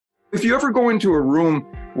If you ever go into a room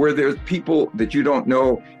where there's people that you don't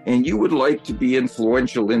know and you would like to be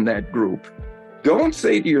influential in that group, don't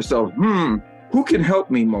say to yourself, who can help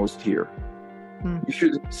me most here? You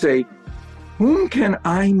should say, whom can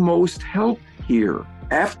I most help here?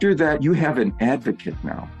 After that, you have an advocate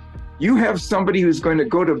now. You have somebody who's going to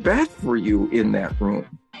go to bat for you in that room.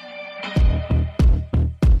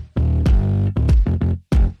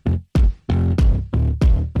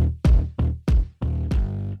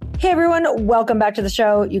 Hey everyone, welcome back to the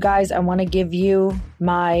show. You guys, I want to give you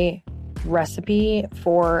my recipe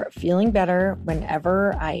for feeling better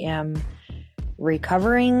whenever I am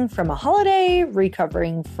recovering from a holiday,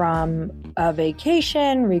 recovering from a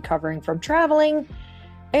vacation, recovering from traveling.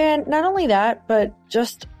 And not only that, but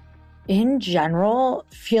just in general,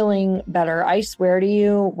 feeling better. I swear to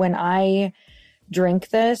you, when I drink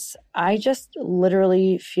this, I just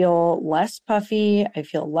literally feel less puffy. I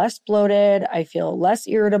feel less bloated. I feel less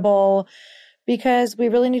irritable because we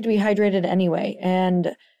really need to be hydrated anyway.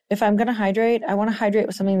 And if I'm going to hydrate, I want to hydrate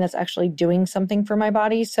with something that's actually doing something for my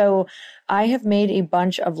body. So I have made a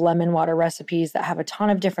bunch of lemon water recipes that have a ton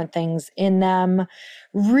of different things in them.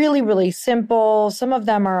 Really, really simple. Some of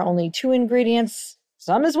them are only 2 ingredients.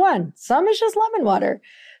 Some is 1. Some is just lemon water.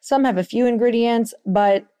 Some have a few ingredients,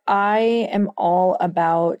 but I am all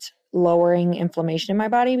about lowering inflammation in my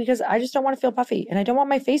body because I just don't want to feel puffy and I don't want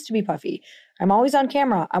my face to be puffy. I'm always on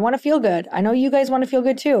camera. I want to feel good. I know you guys want to feel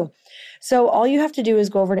good too. So all you have to do is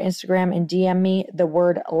go over to Instagram and DM me the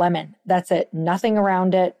word lemon. That's it. Nothing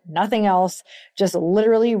around it. Nothing else. Just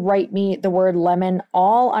literally write me the word lemon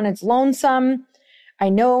all on its lonesome. I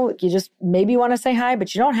know you just maybe want to say hi,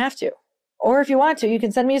 but you don't have to. Or if you want to, you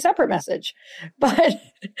can send me a separate message. But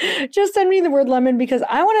just send me the word lemon because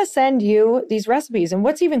I want to send you these recipes. And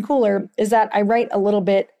what's even cooler is that I write a little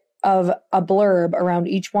bit of a blurb around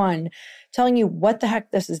each one telling you what the heck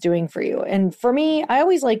this is doing for you. And for me, I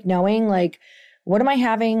always like knowing, like, what am I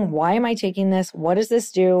having? Why am I taking this? What does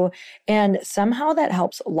this do? And somehow that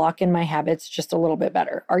helps lock in my habits just a little bit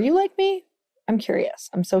better. Are you like me? I'm curious.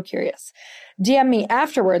 I'm so curious. DM me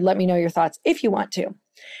afterward. Let me know your thoughts if you want to.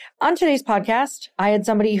 On today's podcast, I had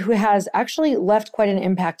somebody who has actually left quite an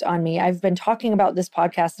impact on me. I've been talking about this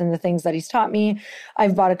podcast and the things that he's taught me.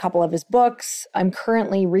 I've bought a couple of his books. I'm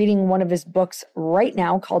currently reading one of his books right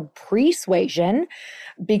now called Persuasion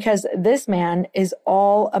because this man is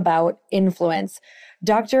all about influence.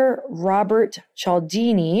 Dr. Robert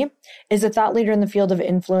Cialdini is a thought leader in the field of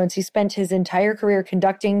influence. He spent his entire career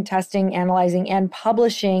conducting, testing, analyzing, and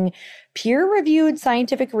publishing peer-reviewed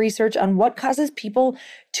scientific research on what causes people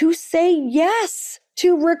to say yes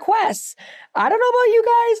to requests. I don't know about you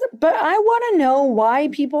guys, but I want to know why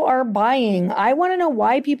people are buying. I want to know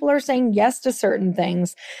why people are saying yes to certain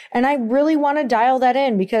things. And I really want to dial that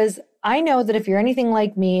in because I know that if you're anything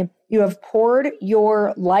like me, you have poured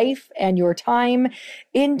your life and your time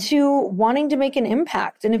into wanting to make an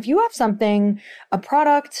impact. And if you have something, a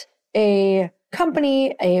product, a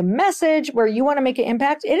company, a message where you want to make an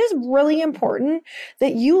impact, it is really important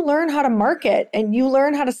that you learn how to market and you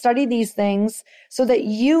learn how to study these things so that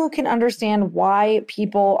you can understand why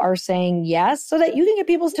people are saying yes, so that you can get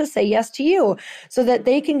people to say yes to you, so that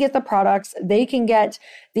they can get the products, they can get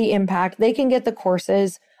the impact, they can get the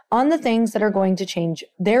courses on the things that are going to change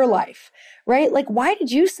their life, right? Like, why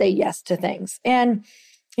did you say yes to things? And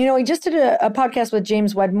you know, we just did a podcast with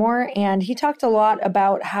James Wedmore, and he talked a lot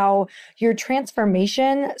about how your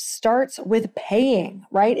transformation starts with paying,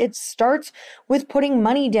 right? It starts with putting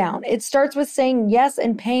money down. It starts with saying yes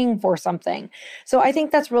and paying for something. So I think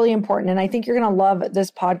that's really important. And I think you're going to love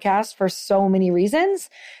this podcast for so many reasons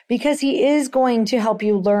because he is going to help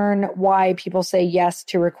you learn why people say yes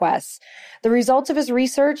to requests. The results of his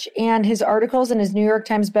research and his articles in his New York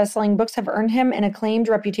Times bestselling books have earned him an acclaimed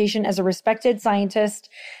reputation as a respected scientist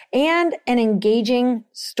and an engaging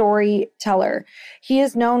storyteller. He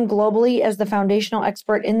is known globally as the foundational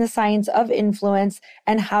expert in the science of influence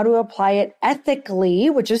and how to apply it ethically,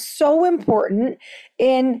 which is so important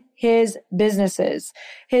in his businesses.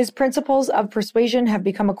 His principles of persuasion have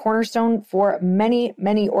become a cornerstone for many,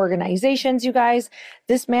 many organizations, you guys.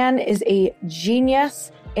 This man is a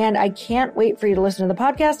genius, and I can't wait for you to listen to the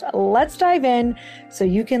podcast. Let's dive in so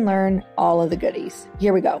you can learn all of the goodies.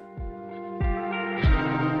 Here we go.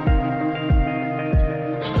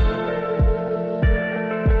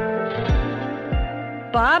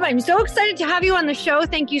 Bob, I'm so excited to have you on the show.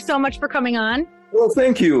 Thank you so much for coming on. Well,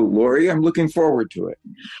 thank you, Lori. I'm looking forward to it.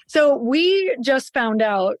 So we just found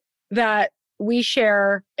out that we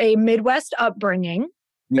share a Midwest upbringing.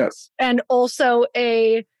 Yes. And also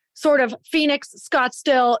a sort of Phoenix,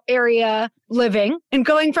 Scottsdale area living, and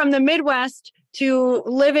going from the Midwest to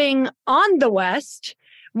living on the West,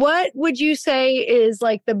 what would you say is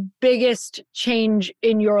like the biggest change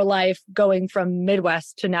in your life going from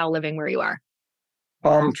Midwest to now living where you are?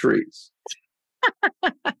 Palm trees.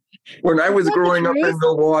 When I was growing up in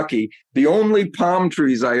Milwaukee, the only palm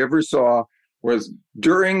trees I ever saw was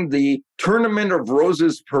during the Tournament of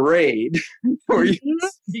Roses parade, where you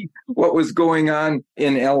see what was going on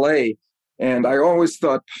in LA. And I always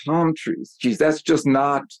thought, palm trees, geez, that's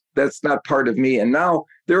not part of me. And now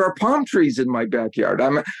there are palm trees in my backyard.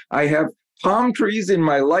 I have palm trees in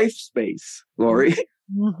my life space, Lori.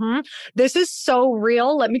 Mm-hmm. This is so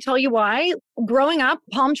real. Let me tell you why. Growing up,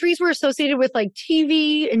 palm trees were associated with like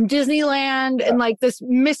TV and Disneyland and like this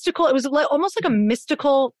mystical, it was almost like a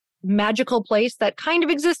mystical, magical place that kind of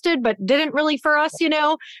existed, but didn't really for us, you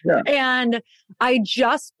know? Yeah. And I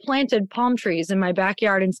just planted palm trees in my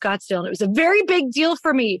backyard in Scottsdale. And it was a very big deal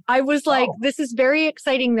for me. I was like, this is very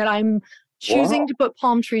exciting that I'm choosing to put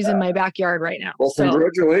palm trees in my backyard right now. Well,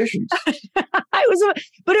 congratulations.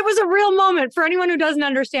 But it was a real moment for anyone who doesn't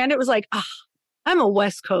understand. It was like, I'm a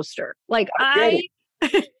West Coaster. Like I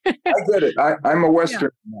get it. I'm a Western.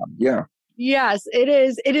 Yeah. Yes, it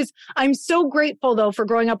is. It is. I'm so grateful though for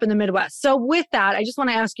growing up in the Midwest. So with that, I just want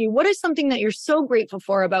to ask you, what is something that you're so grateful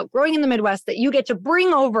for about growing in the Midwest that you get to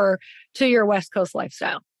bring over to your West Coast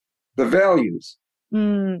lifestyle? The values.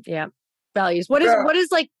 Yeah. Values. What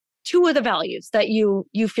is like two of the values that you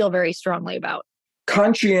feel very strongly about?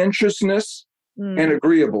 Conscientiousness and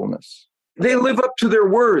agreeableness. They live up to their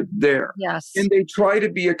word there. Yes. And they try to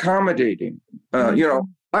be accommodating. You know,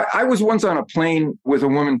 I was once on a plane with a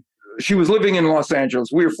woman. She was living in Los Angeles.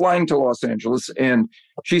 We were flying to Los Angeles. And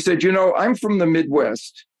she said, you know, I'm from the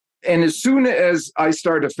Midwest. And as soon as I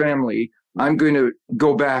start a family, I'm going to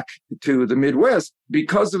go back to the Midwest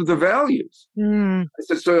because of the values. I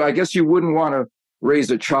said, so I guess you wouldn't want to raise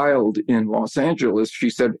a child in Los Angeles. She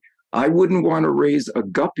said, I wouldn't want to raise a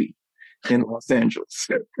guppy in Los Angeles.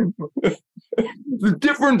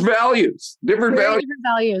 Different values. Different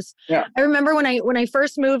values. Yeah. I remember when I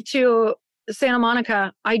first moved to Santa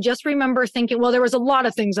Monica, I just remember thinking, well, there was a lot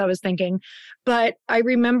of things I was thinking, but I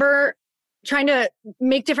remember trying to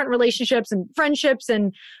make different relationships and friendships,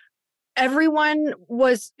 and everyone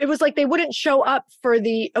it was like they wouldn't show up for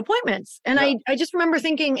the appointments. And I just remember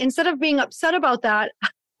thinking, instead of being upset about that,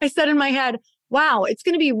 I said in my head, wow, it's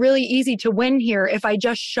going to be really easy to win here if I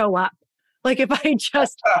just show up. Like if I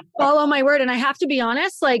just follow my word. And I have to be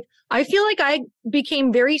honest, like I feel like I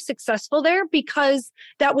became very successful there because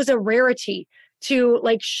that was a rarity to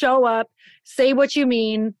like show up, say what you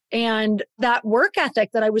mean, and that work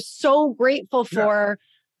ethic that I was so grateful for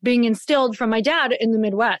being instilled from my dad in the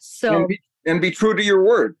Midwest. So and be true to your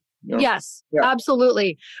word. You know? Yes,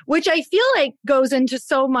 absolutely. Which I feel like goes into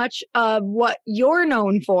so much of what you're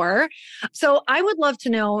known for. So I would love to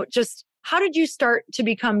know, just how did you start to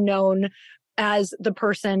become known as the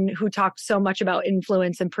person who talks so much about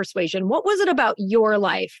influence and persuasion? What was it about your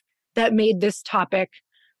life that made this topic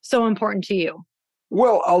so important to you?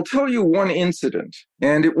 Well, I'll tell you one incident,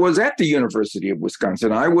 and it was at the University of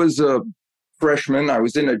Wisconsin. I was a freshman. I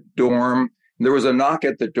was in a dorm. There was a knock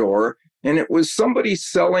at the door, and it was somebody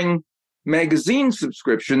selling magazine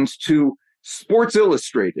subscriptions to Sports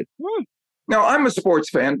Illustrated. Now, I'm a sports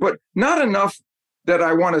fan, but not enough that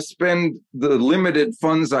I want to spend the limited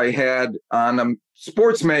funds I had on a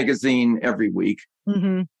sports magazine every week.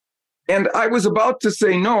 And I was about to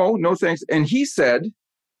say, no thanks. And he said,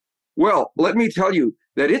 well, let me tell you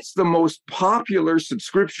that it's the most popular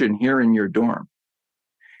subscription here in your dorm.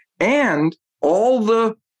 And all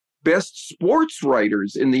the best sports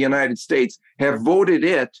writers in the United States have voted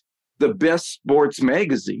it the best sports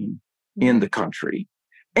magazine in the country.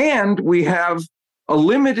 And we have a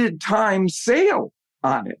limited time sale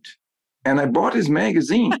on it. And I bought his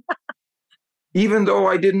magazine, even though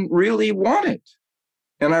I didn't really want it.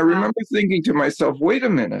 And I remember thinking to myself, wait a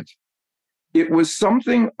minute, it was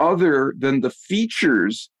something other than the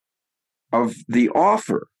features of the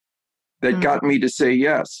offer that got me to say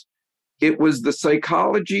yes. It was the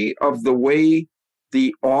psychology of the way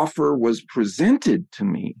the offer was presented to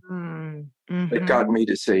me that got me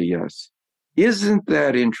to say yes. Isn't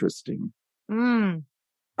that interesting?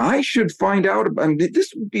 I should find out about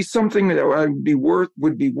this. Would be something that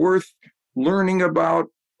would be worth learning about,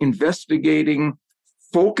 investigating,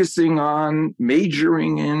 focusing on,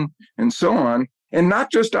 majoring in, and so on, and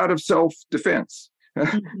not just out of self-defense,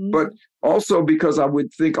 but also because I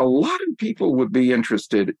would think a lot of people would be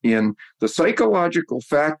interested in the psychological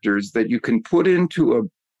factors that you can put into a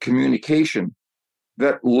communication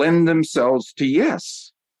that lend themselves to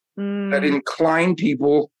yes, that incline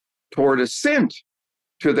people toward assent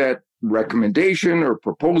to that recommendation or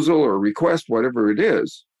proposal or request, whatever it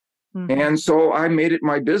is. Mm-hmm. And so I made it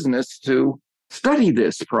my business to study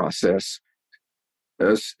this process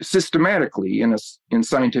systematically in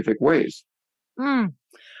scientific ways. Mm.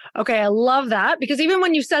 Okay, I love that, because even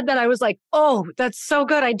when you said that, I was like, oh, that's so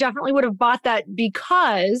good. I definitely would have bought that,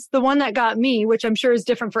 because the one that got me, which I'm sure is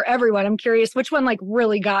different for everyone, I'm curious which one like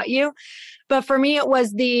really got you. But for me, it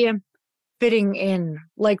was the fitting in,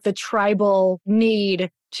 like the tribal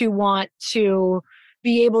need to want to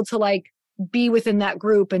be able to like be within that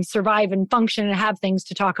group and survive and function and have things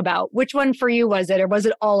to talk about. Which one for you was it, or was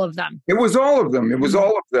it all of them? It was all of them. It was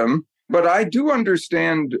all of them. But I do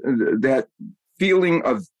understand that feeling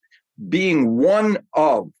of being one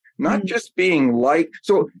of, not just being like.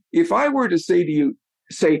 So if I were to say to you,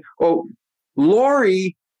 oh,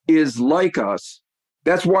 Lori is like us,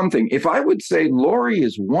 that's one thing. If I would say Lori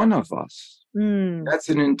is one of us, that's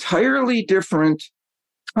an entirely different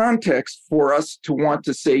context for us to want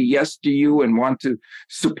to say yes to you and want to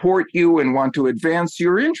support you and want to advance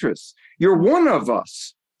your interests. You're one of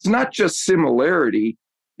us. It's not just similarity.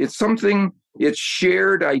 It's something, it's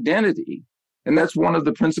shared identity. And that's one of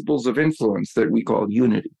the principles of influence that we call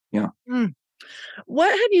unity. Yeah.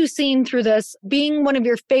 What have you seen through this being one of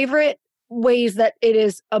your favorite ways that it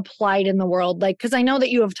is applied in the world? Like, because I know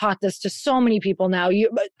that you have taught this to so many people now.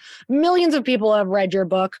 Millions of people have read your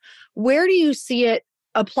book. Where do you see it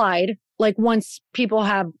applied? Like once people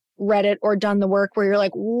have read it or done the work where you're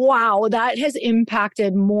like, wow, that has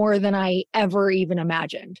impacted more than I ever even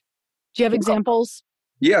imagined. Do you have examples?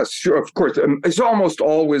 Yes, sure. Of course. It's almost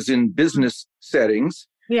always in business settings.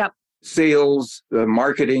 Yeah. Sales,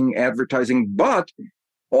 marketing, advertising, but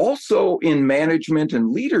also in management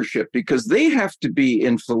and leadership, because they have to be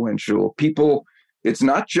influential. People, it's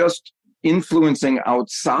not just influencing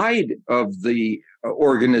outside of the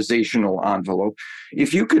organizational envelope.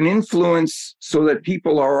 If you can influence so that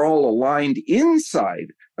people are all aligned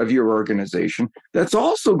inside of your organization, that's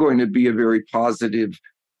also going to be a very positive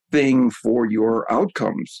thing for your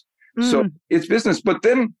outcomes. So it's business. But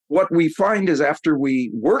then what we find is after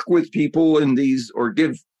we work with people in these or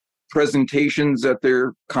give presentations at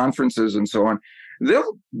their conferences and so on,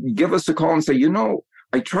 they'll give us a call and say,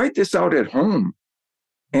 I tried this out at home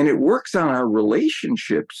and it works on our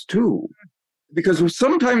relationships too. Because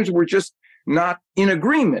sometimes we're just not in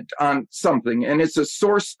agreement on something and it's a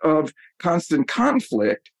source of constant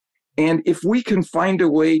conflict. And if we can find a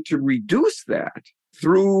way to reduce that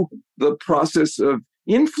through the process of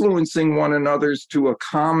influencing one another's to a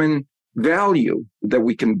common value that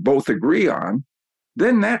we can both agree on,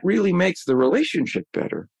 then that really makes the relationship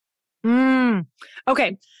better.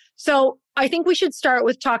 Okay. So I think we should start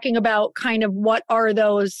with talking about kind of what are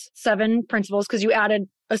those 7 principles, because you added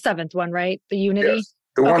a 7th one, right? The unity. Yes.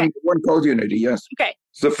 The one called unity, yes. Okay.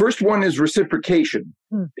 So the first one is reciprocation.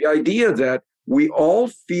 The idea that we all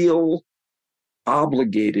feel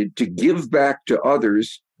obligated to give back to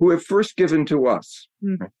others who have first given to us.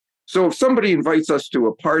 So if somebody invites us to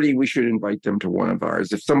a party, we should invite them to one of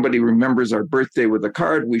ours. If somebody remembers our birthday with a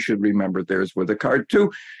card, we should remember theirs with a card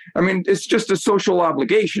too. I mean, it's just a social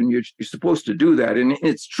obligation. You're supposed to do that. And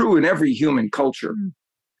it's true in every human culture.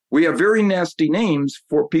 We have very nasty names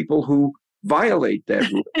for people who violate that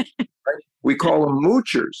rule. Right? We call them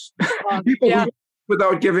moochers, people who give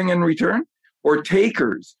without giving in return, or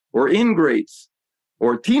takers, or ingrates,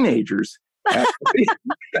 or teenagers.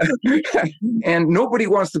 And nobody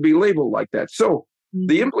wants to be labeled like that. So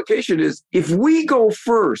the implication is, if we go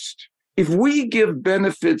first, if we give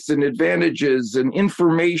benefits and advantages and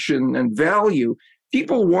information and value,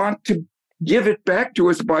 people want to give it back to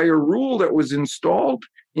us by a rule that was installed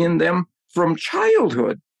in them from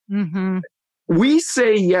childhood. We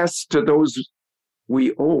say yes to those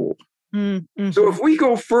we owe. So if we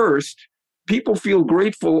go first, people feel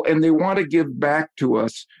grateful and they want to give back to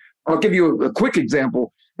us. I'll give you a quick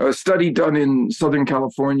example. A study done in Southern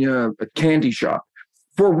California, a candy shop.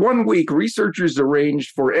 For 1 week, researchers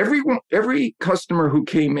arranged for every customer who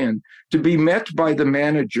came in to be met by the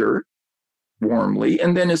manager warmly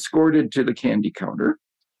and then escorted to the candy counter,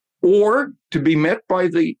 or to be met by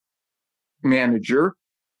the manager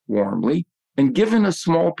warmly and given a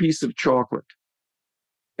small piece of chocolate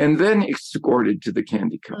and then escorted to the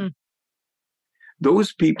candy counter.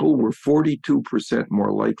 Those people were 42%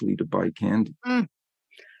 more likely to buy candy.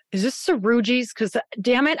 Is this Saruji's? Because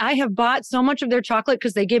damn it, I have bought so much of their chocolate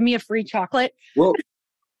because they give me a free chocolate. Well,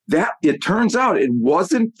 it turns out it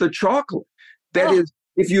wasn't the chocolate. That is,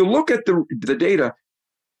 if you look at the data,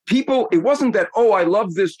 people, it wasn't that, I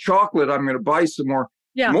love this chocolate, I'm going to buy some more.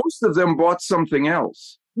 Yeah. Most of them bought something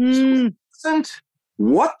else. So it wasn't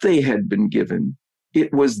what they had been given.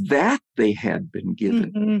 It was that they had been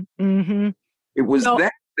given. It was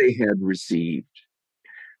that they had received.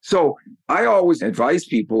 So I always advise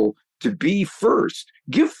people to be first,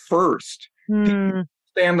 give first.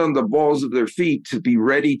 Stand on the balls of their feet to be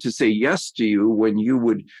ready to say yes to you when you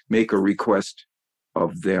would make a request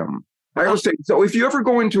of them. I always say, so if you ever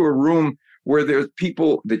go into a room where there's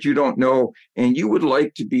people that you don't know and you would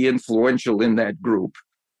like to be influential in that group,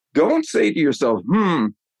 don't say to yourself,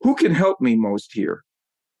 who can help me most here?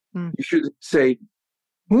 You should say,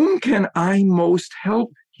 whom can I most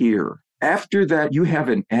help here? After that, you have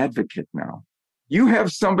an advocate now. You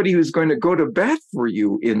have somebody who's going to go to bat for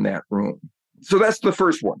you in that room. So that's the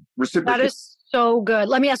first one. Reciprocate. That is so good.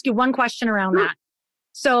 Let me ask you one question around that.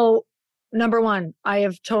 So, number one, I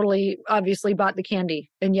have totally, obviously bought the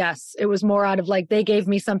candy. And yes, it was more out of like, they gave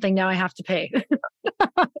me something, now I have to pay.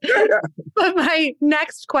 But my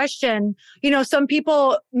next question, some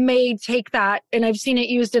people may take that, and I've seen it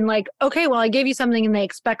used in like, okay, well, I gave you something and they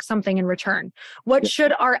expect something in return. What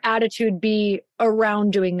should our attitude be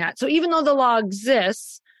around doing that? So even though the law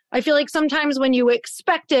exists, I feel like sometimes when you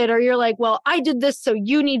expect it, or you're like, well, I did this, so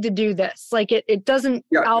you need to do this. Like it doesn't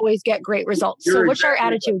always get great results. So what's our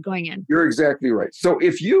attitude going in? You're exactly right. So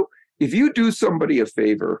if you do somebody a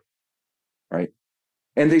favor, right?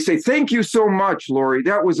 And they say, thank you so much, Lori.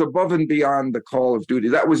 That was above and beyond the call of duty.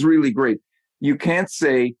 That was really great. You can't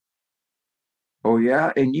say, oh,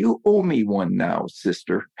 yeah, and you owe me one now,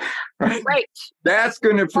 sister. Right. That's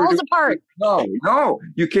going to falls apart. No,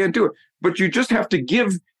 you can't do it. But you just have to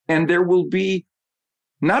give, and there will be,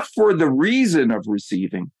 not for the reason of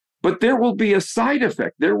receiving, but there will be a side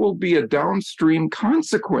effect. There will be a downstream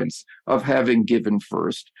consequence of having given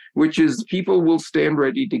first, which is people will stand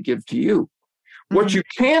ready to give to you. What you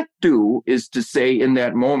can't do is to say in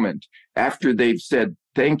that moment, after they've said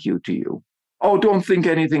thank you to you, oh, don't think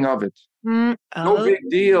anything of it. No big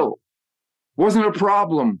deal. Wasn't a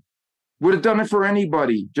problem. Would have done it for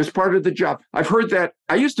anybody. Just part of the job. I've heard that.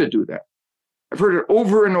 I used to do that. I've heard it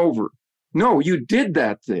over and over. No, you did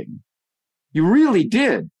that thing. You really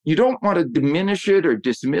did. You don't want to diminish it or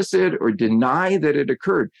dismiss it or deny that it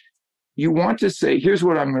occurred. You want to say, here's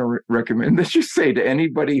what I'm going to recommend that you say to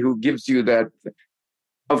anybody who gives you that.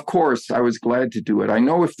 Of course, I was glad to do it. I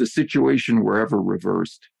know if the situation were ever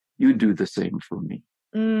reversed, you'd do the same for me.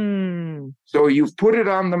 So you've put it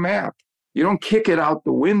on the map. You don't kick it out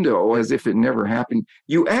the window as if it never happened.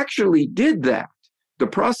 You actually did that. The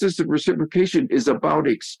process of reciprocation is about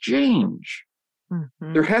exchange.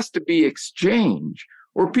 There has to be exchange,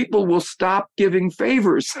 or people will stop giving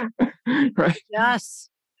favors, right? Yes.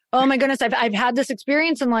 Oh my goodness. I've had this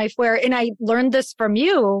experience in life and I learned this from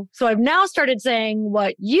you. So I've now started saying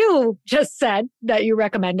what you just said that you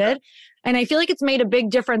recommended. And I feel like it's made a big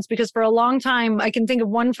difference because for a long time, I can think of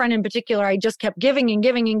one friend in particular, I just kept giving and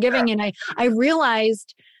giving and giving. And I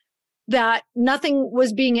realized that nothing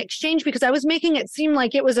was being exchanged because I was making it seem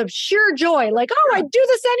like it was of sheer joy. Like, oh, I do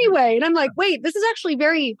this anyway. And I'm like, wait, this is actually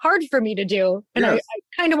very hard for me to do. And I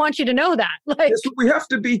kind of want you to know that. Like, we have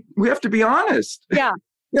to be honest. Yeah.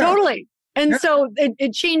 Totally. And so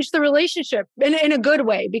it changed the relationship in a good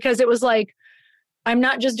way, because it was like, I'm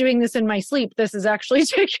not just doing this in my sleep. This is actually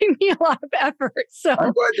taking me a lot of effort. So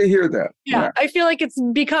I'm glad to hear that. Yeah. I feel like it's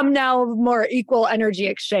become now more equal energy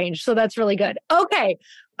exchange. So that's really good. Okay.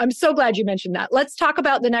 I'm so glad you mentioned that. Let's talk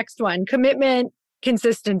about the next one. Commitment,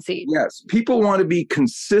 consistency. Yes. People want to be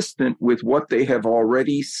consistent with what they have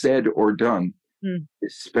already said or done,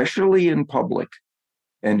 especially in public.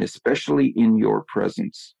 And especially in your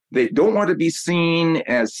presence. They don't want to be seen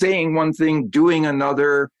as saying one thing, doing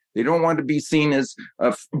another. They don't want to be seen as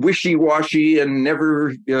wishy-washy and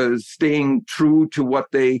never staying true to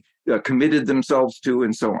what they committed themselves to,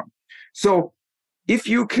 and so on. So if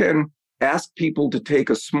you can ask people to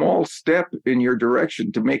take a small step in your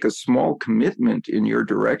direction, to make a small commitment in your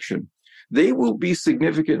direction, they will be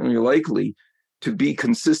significantly likely to be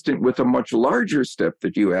consistent with a much larger step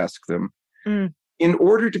that you ask them. In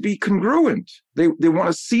order to be congruent. They want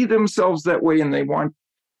to see themselves that way, and they want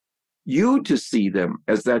you to see them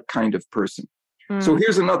as that kind of person. So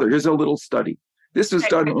here's a little study. This was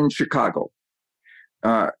done in Chicago.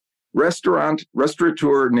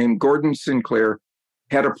 Restaurateur named Gordon Sinclair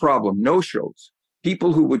had a problem, no-shows.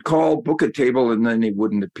 People who would call, book a table, and then they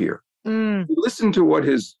wouldn't appear. He listened to what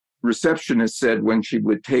his receptionist said when she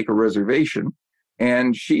would take a reservation,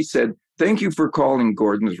 and she said, thank you for calling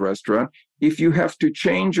Gordon's Restaurant. If you have to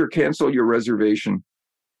change or cancel your reservation,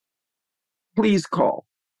 please call.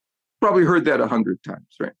 Probably heard that 100 times,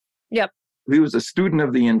 right? Yep. He was a student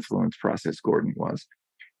of the influence process, Gordon was.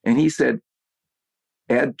 And he said,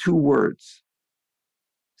 add 2 words.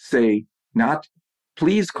 Say, not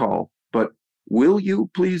please call, but will you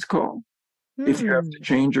please call if you have to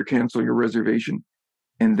change or cancel your reservation?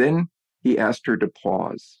 And then he asked her to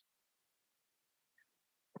pause.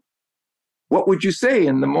 What would you say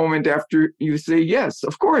in the moment after you say, yes,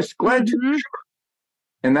 of course, glad to, sure.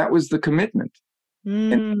 And that was the commitment.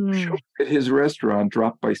 And his restaurant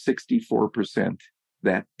dropped by 64%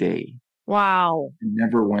 that day. Wow. It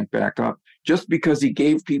never went back up just because he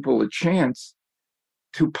gave people a chance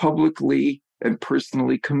to publicly and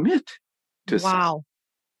personally commit to something.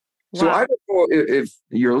 So I don't know if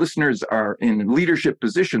your listeners are in leadership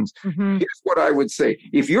positions. Here's what I would say.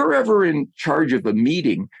 If you're ever in charge of a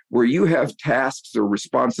meeting where you have tasks or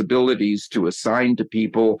responsibilities to assign to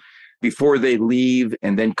people before they leave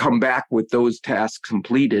and then come back with those tasks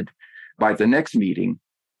completed by the next meeting,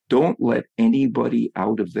 don't let anybody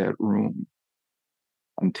out of that room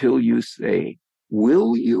until you say,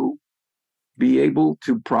 will you be able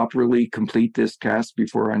to properly complete this task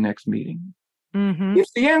before our next meeting? If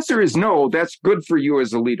the answer is no, that's good for you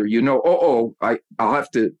as a leader. You know, I'll have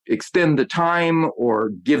to extend the time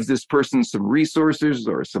or give this person some resources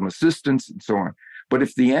or some assistance and so on. But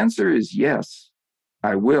if the answer is yes,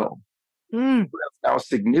 I will, you have now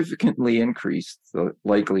significantly increased the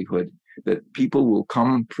likelihood that people will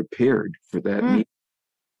come prepared for that meeting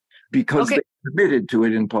because they committed to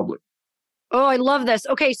it in public. Oh, I love this.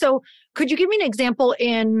 Okay, so could you give me an example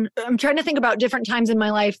I'm trying to think about different times in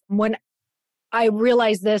my life when I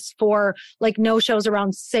realized this for like no-shows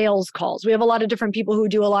around sales calls. We have a lot of different people who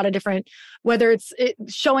do a lot of different, whether it's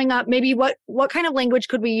showing up, maybe what kind of language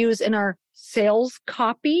could we use in our sales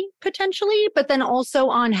copy potentially, but then also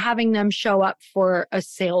on having them show up for a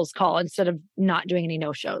sales call instead of not doing any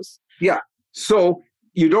no-shows. Yeah. So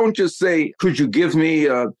you don't just say, could you give me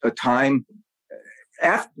a time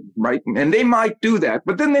after, right? And they might do that,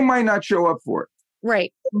 but then they might not show up for it.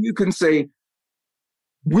 Right. You can say,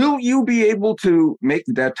 will you be able to make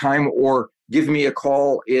that time or give me a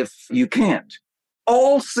call if you can't?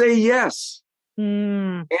 All say yes.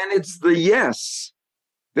 And it's the yes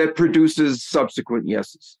that produces subsequent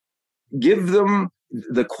yeses. Give them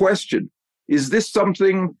the question, is this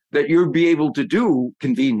something that you'll be able to do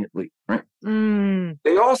conveniently, right?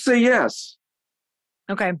 They all say yes.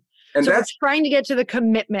 Okay. And so that's trying to get to the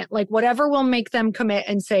commitment, like whatever will make them commit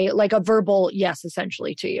and say like a verbal yes,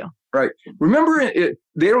 essentially to you. Right. Remember,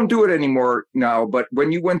 they don't do it anymore now, but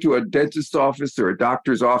when you went to a dentist's office or a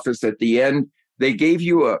doctor's office at the end, they gave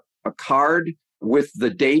you a card with the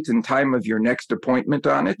date and time of your next appointment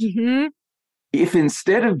on it. If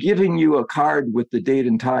instead of giving you a card with the date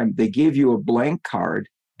and time, they gave you a blank card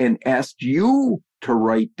and asked you to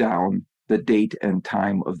write down the date and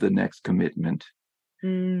time of the next commitment,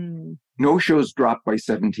 no-shows dropped by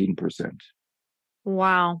 17%.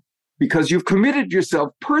 Wow. Because you've committed yourself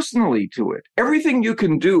personally to it. Everything you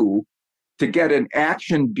can do to get an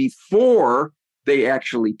action before they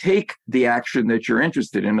actually take the action that you're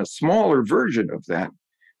interested in, a smaller version of that,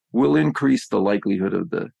 will increase the likelihood of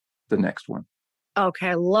the next one. Okay,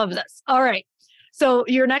 I love this. All right. So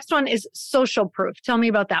your next one is social proof. Tell me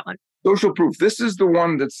about that one. Social proof. This is the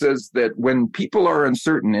one that says that when people are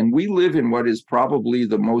uncertain, and we live in what is probably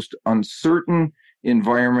the most uncertain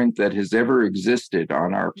environment that has ever existed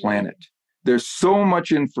on our planet. There's so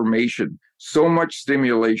much information, so much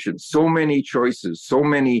stimulation, so many choices, so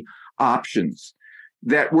many options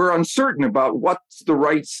that we're uncertain about what's the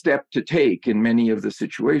right step to take in many of the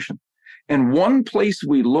situations. And one place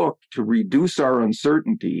we look to reduce our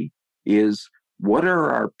uncertainty is, what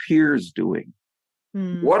are our peers doing?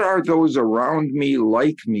 What are those around me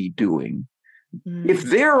like me doing? If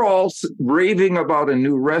they're all raving about a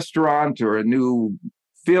new restaurant or a new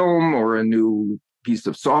film or a new piece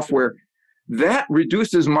of software, that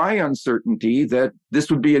reduces my uncertainty that this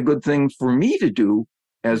would be a good thing for me to do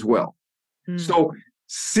as well. So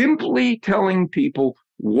simply telling people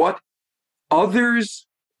what others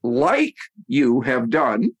like you have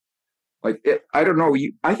done, like, I don't know,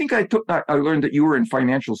 I think I learned that you were in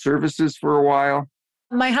financial services for a while.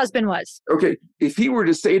 My husband was. Okay. If he were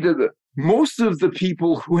to say to most of the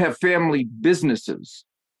people who have family businesses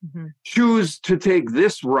choose to take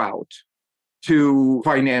this route to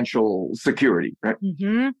financial security, right?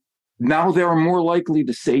 Now they're more likely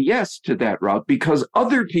to say yes to that route because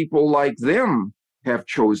other people like them have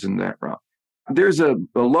chosen that route. There's a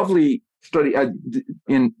lovely study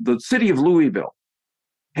in the city of Louisville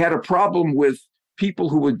had a problem with people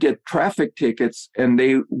who would get traffic tickets and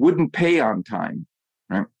they wouldn't pay on time,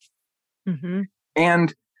 right?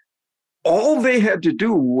 And all they had to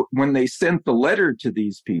do when they sent the letter to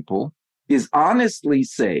these people is honestly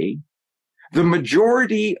say, the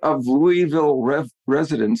majority of Louisville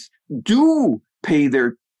residents do pay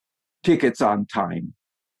their tickets on time.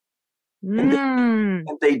 And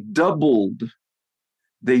they doubled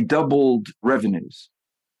revenues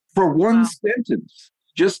for one sentence,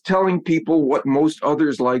 just telling people what most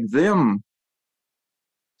others like them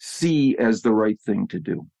see as the right thing to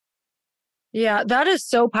do. Yeah, that is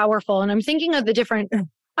so powerful. And I'm thinking of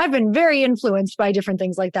I've been very influenced by different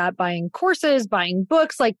things like that, buying courses, buying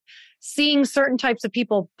books, like seeing certain types of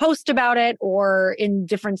people post about it, or in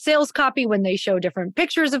different sales copy when they show different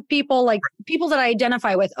pictures of people, like people that I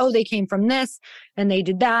identify with. Oh, they came from this and they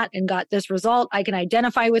did that and got this result. I can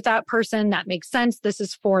identify with that person. That makes sense. This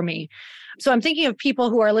is for me. So I'm thinking of people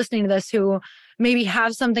who are listening to this who maybe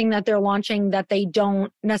have something that they're launching that they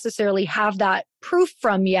don't necessarily have that proof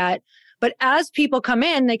from yet. But as people come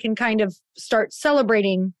in, they can kind of start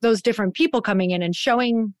celebrating those different people coming in and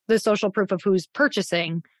showing the social proof of who's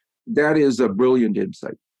purchasing. That is a brilliant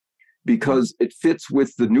insight, because it fits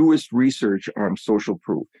with the newest research on social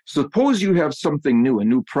proof. Suppose you have something new, a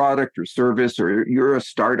new product or service, or you're a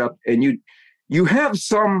startup, and you have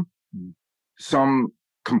some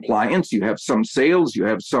compliance, you have some sales, you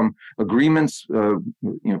have some agreements,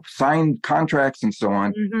 signed contracts and so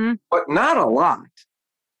on, but not a lot.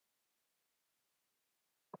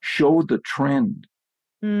 Show the trend.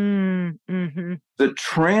 The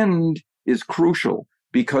trend is crucial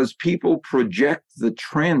because people project the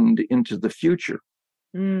trend into the future.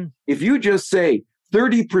 If you just say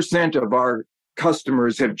 30% of our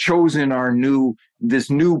customers have chosen this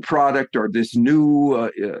new product or this new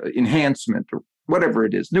enhancement or whatever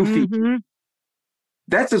it is, new feature,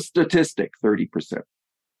 that's a statistic, 30%.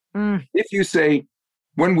 If you say,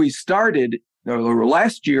 when we started, or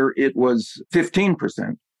last year, it was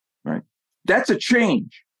 15%. Right. That's a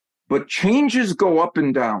change, but changes go up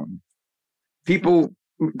and down. People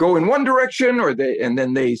go in one direction and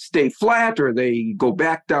then they stay flat, or they go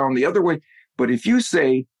back down the other way. But if you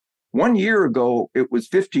say 1 year ago, it was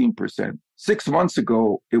 15%, 6 months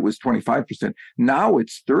ago, it was 25%. Now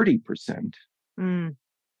it's 30%.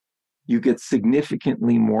 You get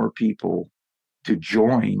significantly more people to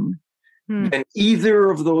join than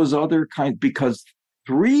either of those other kinds, because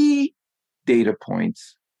 3 data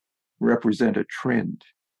points represent a trend.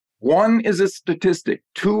 1 is a statistic,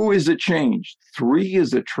 2 is a change, 3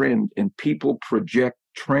 is a trend, and people project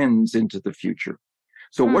trends into the future.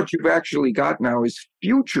 So what you've actually got now is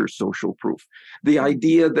future social proof. The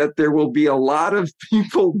idea that there will be a lot of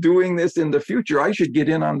people doing this in the future. I should get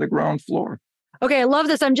in on the ground floor. Okay, I love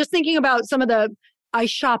this. I'm just thinking about I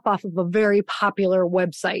shop off of a very popular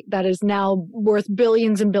website that is now worth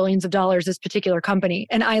billions and billions of dollars, this particular company.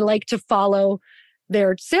 And I like to follow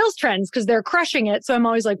their sales trends because they're crushing it. So I'm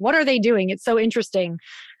always like, what are they doing? It's so interesting.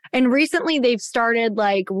 And recently they've started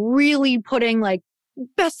like really putting like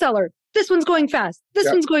bestseller. This one's going fast. This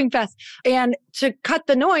one's going fast. And to cut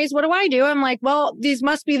the noise, what do? I'm like, well, these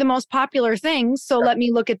must be the most popular things. So let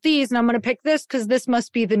me look at these and I'm going to pick this because this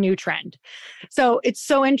must be the new trend. So it's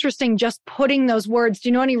so interesting just putting those words. Do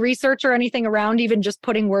you know any research or anything around even just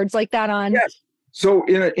putting words like that on? Yes. So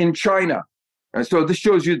in China, so this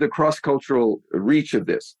shows you the cross-cultural reach of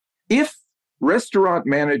this. If restaurant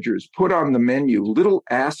managers put on the menu little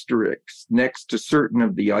asterisks next to certain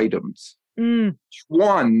of the items,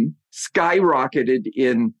 one skyrocketed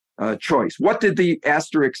in choice. What did the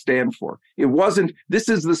asterisk stand for? It wasn't, this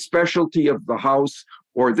is the specialty of the house,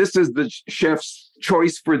 or this is the chef's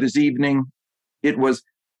choice for this evening. It was,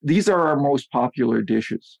 these are our most popular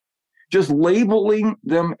dishes. Just labeling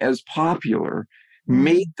them as popular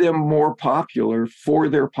made them more popular for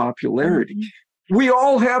their popularity. We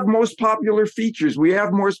all have most popular features. We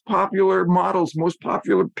have most popular models, most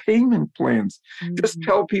popular payment plans. Just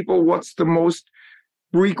tell people what's the most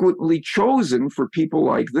frequently chosen for people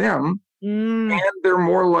like them, and they're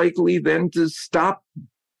more likely then to stop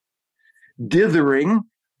dithering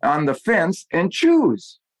on the fence and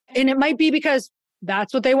choose. And it might be because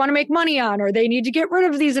that's what they want to make money on, or they need to get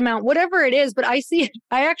rid of these amount, whatever it is. But I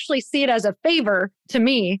actually see it as a favor to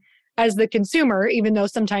me as the consumer, even though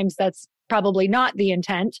sometimes that's probably not the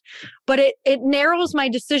intent, but it narrows my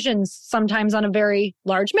decisions sometimes on a very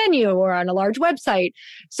large menu or on a large website.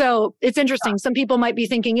 So it's interesting. Some people might be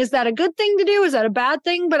thinking, is that a good thing to do? Is that a bad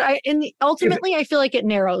thing? But ultimately, I feel like it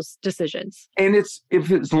narrows decisions. And as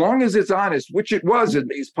long as it's honest, which it was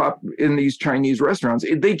in these Chinese restaurants,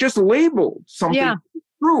 they just labeled something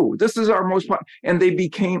true. This is our most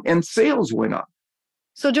popular, and sales went up.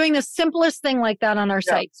 So doing the simplest thing like that on our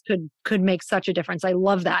sites could make such a difference. I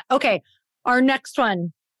love that. Okay. Our next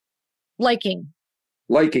one, liking.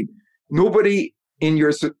 Nobody in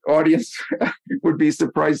your audience would be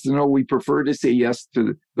surprised to know we prefer to say yes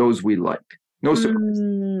to those we like. No surprise.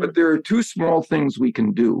 But there are two small things we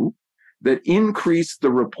can do that increase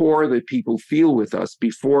the rapport that people feel with us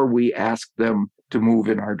before we ask them to move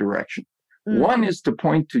in our direction. One is to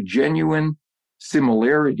point to genuine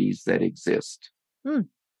similarities that exist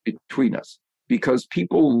between us, because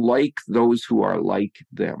people like those who are like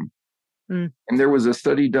them. And there was a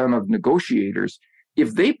study done of negotiators.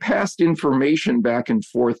 If they passed information back and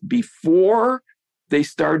forth before they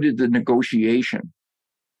started the negotiation,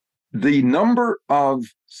 the number of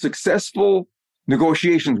successful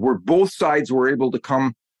negotiations where both sides were able to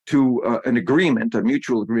come to an agreement, a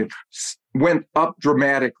mutual agreement, went up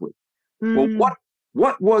dramatically. Well,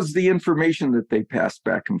 what was the information that they passed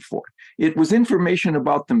back and forth? It was information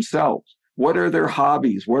about themselves. What are their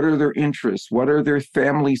hobbies? What are their interests? What are their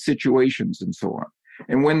family situations, and so on?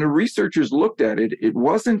 And when the researchers looked at it, it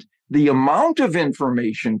wasn't the amount of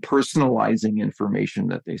information, personalizing information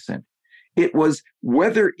that they sent. It was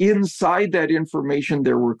whether inside that information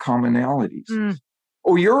there were commonalities.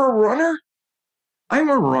 Oh, you're a runner? I'm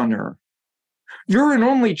a runner. You're an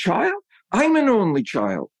only child? I'm an only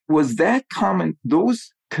child. Was that common,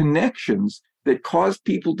 those connections that caused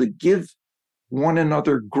people to give one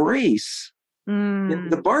another grace in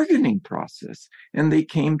the bargaining process, and they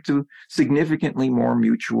came to significantly more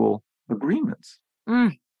mutual agreements.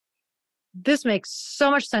 This makes so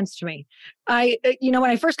much sense to me. When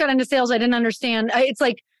I first got into sales, I didn't understand. It's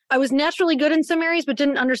like I was naturally good in some areas, but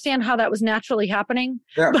didn't understand how that was naturally happening.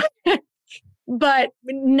 Yeah. But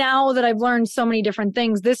now that I've learned so many different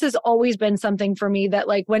things, this has always been something for me that,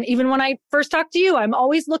 like, when I first talk to you, I'm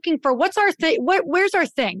always looking for what's our thing, where's our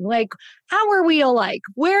thing? Like, how are we alike?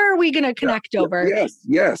 Where are we going to connect over?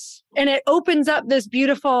 Yes. And it opens up this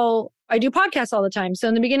beautiful, I do podcasts all the time. So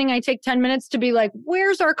in the beginning, I take 10 minutes to be like,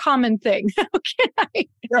 where's our common thing?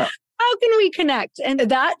 How can we connect? And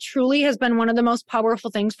that truly has been one of the most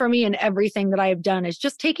powerful things for me in everything that I've done, is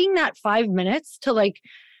just taking that 5 minutes to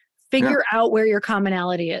figure out where your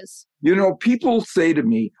commonality is. People say to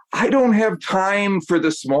me, I don't have time for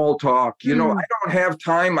the small talk. I don't have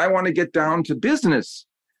time. I want to get down to business.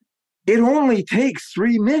 It only takes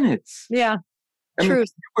 3 minutes. Yeah. I mean, you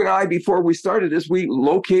and I, before we started this, we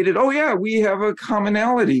located, we have a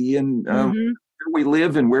commonality in where we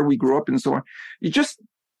live and where we grew up and so on. You just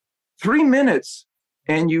 3 minutes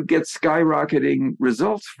and you get skyrocketing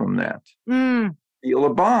results from that. Feel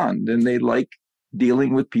a bond, and they like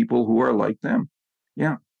dealing with people who are like them.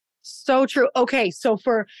 Yeah. So true. Okay. So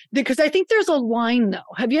because I think there's a line though.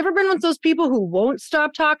 Have you ever been with those people who won't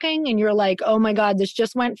stop talking and you're like, oh my God, this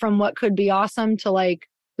just went from what could be awesome to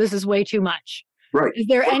this is way too much. Right. Is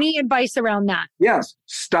there any advice around that? Yes.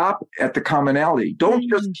 Stop at the commonality. Don't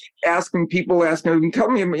just keep asking, tell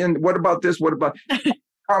me, and what about this? What about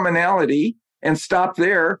commonality? And stop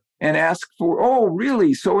there and ask for, oh,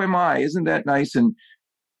 really? So am I. Isn't that nice? And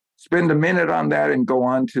spend a minute on that and go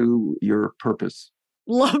on to your purpose.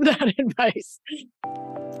 Love that advice.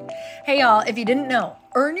 Hey, y'all, if you didn't know,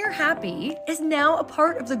 Earn Your Happy is now a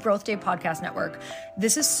part of the Growth Day Podcast Network.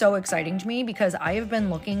 This is so exciting to me because I have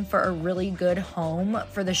been looking for a really good home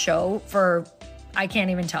for the show for, I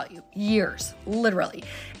can't even tell you, years, literally.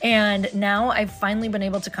 And now I've finally been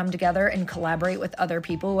able to come together and collaborate with other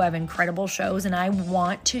people who have incredible shows, and I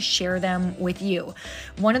want to share them with you.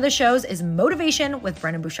 One of the shows is Motivation with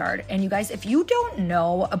Brendon Burchard. And you guys, if you don't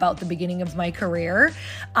know about the beginning of my career,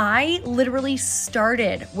 I literally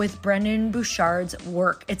started with Brendon Burchard's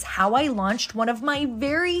work. It's how I launched one of my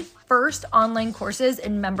very first online courses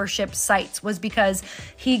and membership sites, was because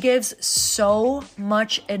he gives so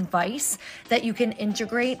much advice that you can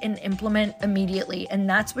integrate and implement immediately. And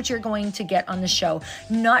that's what you're going to get on the show.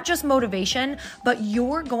 Not just motivation, but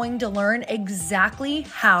you're going to learn exactly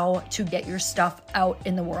how to get your stuff out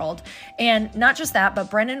in the world. And not just that, but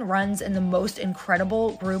Brendon runs in the most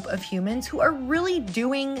incredible group of humans who are really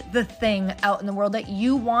doing the thing out in the world that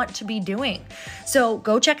you want to be doing. So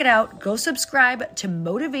go check it out. Go subscribe to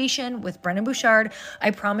Motivation with Brendon Burchard.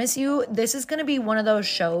 I promise you, this is going to be one of those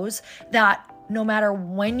shows that no matter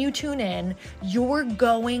when you tune in, you're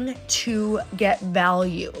going to get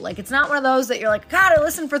value. It's not one of those that you're like, God, I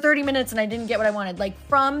listened for 30 minutes and I didn't get what I wanted.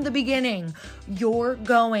 From the beginning, you're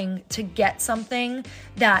going to get something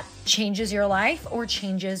that changes your life or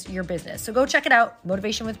changes your business. So go check it out.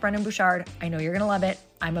 Motivation with Brendon Burchard. I know you're going to love it.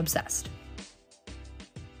 I'm obsessed.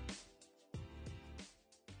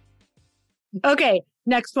 Okay.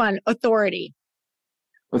 Next one, authority.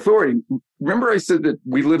 Remember I said that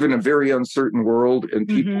we live in a very uncertain world, and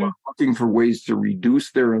people are looking for ways to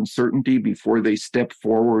reduce their uncertainty before they step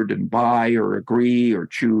forward and buy or agree or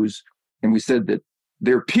choose. And we said that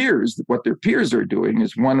what their peers are doing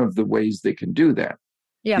is one of the ways they can do that.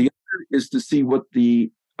 Yeah. The other is to see what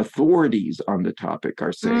the authorities on the topic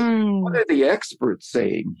are saying. What are the experts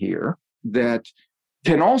saying here that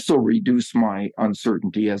can also reduce my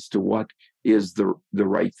uncertainty as to what is the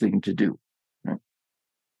right thing to do? Right?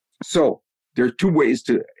 So there are two ways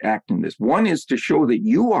to act in this. One is to show that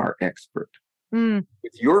you are expert with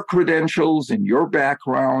your credentials and your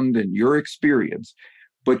background and your experience,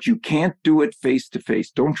 but you can't do it face to face.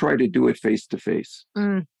 Don't try to do it face to face.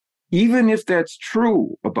 Even if that's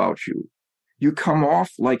true about you, you come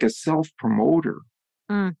off like a self-promoter,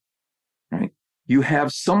 right? You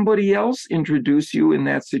have somebody else introduce you in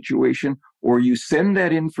that situation, or you send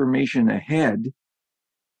that information ahead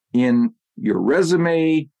in your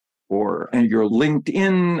resume and your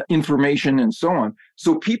LinkedIn information and so on.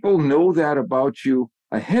 So people know that about you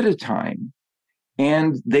ahead of time,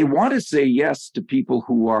 and they want to say yes to people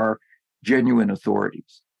who are genuine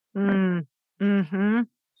authorities. Right?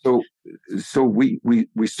 So we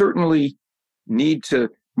certainly need to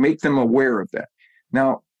make them aware of that.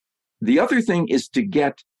 Now, the other thing is to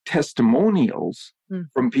get testimonials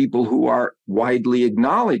from people who are widely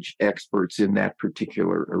acknowledged experts in that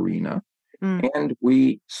particular arena. And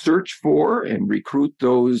we search for and recruit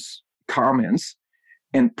those comments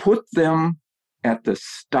and put them at the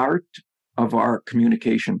start of our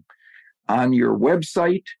communication. On your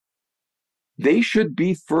website, they should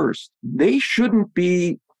be first. They shouldn't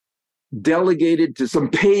be delegated to some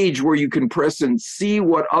page where you can press and see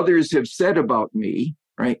what others have said about me,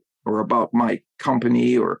 right? Or about my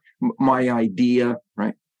company or my idea,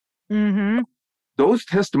 right? Those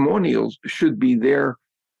testimonials should be there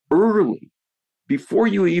early, before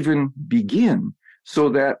you even begin, so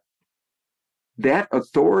that that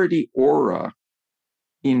authority aura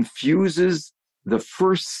infuses the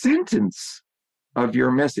first sentence of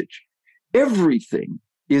your message. Everything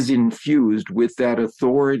is infused with that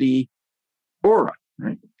authority aura,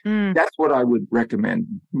 right? That's what I would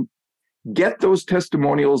recommend. Get those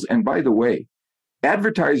testimonials. And by the way,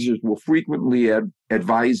 advertisers will frequently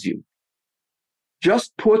advise you,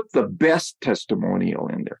 just put the best testimonial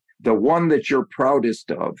in there, the one that you're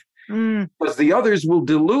proudest of, because the others will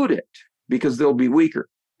dilute it because they'll be weaker.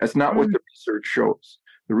 That's not what the research shows.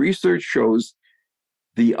 The research shows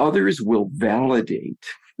the others will validate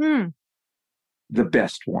the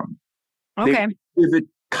best one. Okay. They give it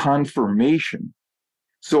confirmation.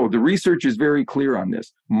 So the research is very clear on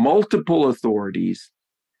this. Multiple authorities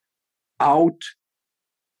outdistance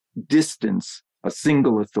a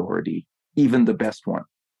single authority, even the best one.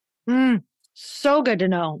 So good to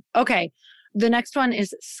know. Okay. The next one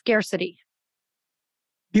is scarcity.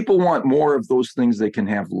 People want more of those things they can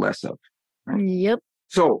have less of. Right? Yep.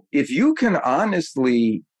 So if you can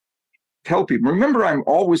honestly tell people, remember, I'm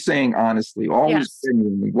always saying honestly, always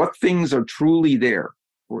genuinely, what things are truly there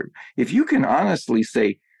for you. If you can honestly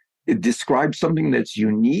say, describe something that's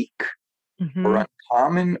unique or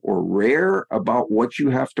uncommon or rare about what you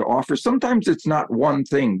have to offer. Sometimes it's not one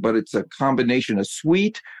thing, but it's a combination, a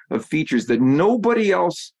suite of features that nobody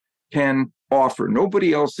else can offer.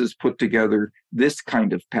 Nobody else has put together this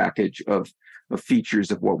kind of package of features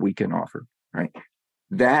of what we can offer, right?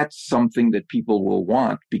 That's something that people will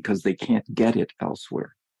want because they can't get it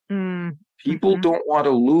elsewhere. People don't want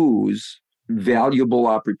to lose valuable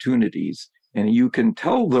opportunities, and you can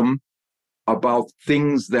tell them about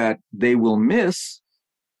things that they will miss,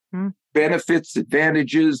 benefits,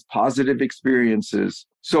 advantages, positive experiences.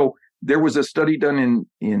 So there was a study done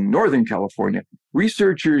in Northern California.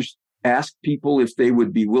 Researchers asked people if they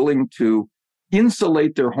would be willing to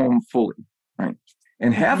insulate their home fully, right?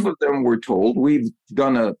 And half of them were told, we've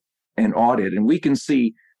done an audit, and we can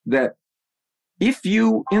see that if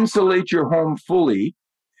you insulate your home fully,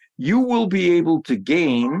 you will be able to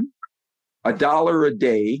gain $1 a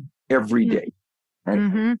day every day,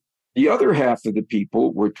 right? The other half of the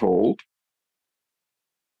people were told,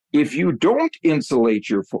 if you don't insulate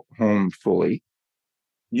your home fully,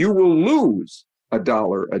 you will lose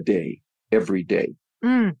 $1 a day every day.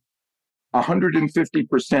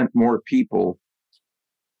 150% more people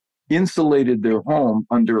insulated their home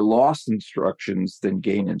under loss instructions than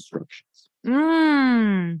gain instructions.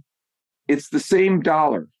 It's the same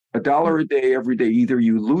dollar, $1 a day every day. Either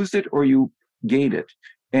you lose it or you gain it.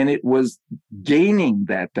 And it was gaining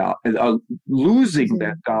that dollar, losing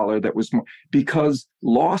that dollar that was more, because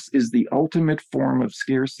loss is the ultimate form of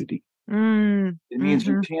scarcity. It means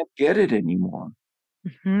you can't get it anymore.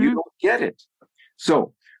 You don't get it.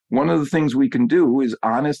 So one of the things we can do is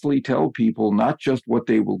honestly tell people not just what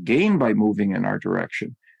they will gain by moving in our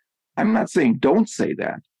direction. I'm not saying don't say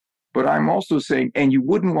that, but I'm also saying, and you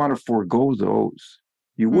wouldn't want to forego those.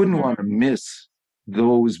 You wouldn't want to miss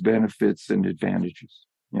those benefits and advantages.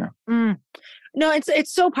 Yeah. No,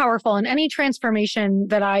 it's so powerful. And any transformation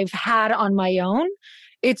that I've had on my own,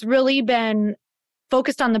 it's really been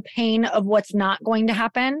focused on the pain of what's not going to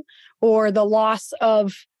happen or the loss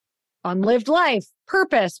of unlived life,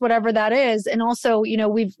 purpose, whatever that is. And also,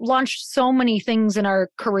 we've launched so many things in our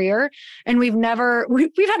career and we've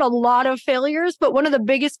had a lot of failures, but one of the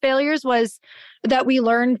biggest failures was that we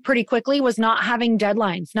learned pretty quickly was not having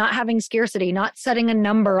deadlines, not having scarcity, not setting a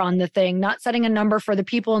number on the thing, not setting a number for the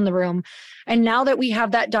people in the room. And now that we have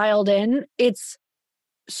that dialed in, it's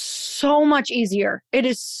so much easier. It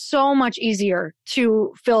is so much easier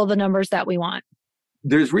to fill the numbers that we want.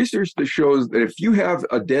 There's research that shows that if you have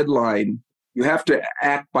a deadline, you have to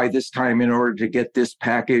act by this time in order to get this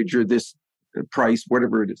package or this price,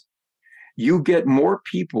 whatever it is. You get more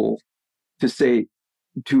people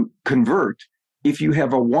to convert if you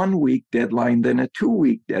have a 1 week deadline than a 2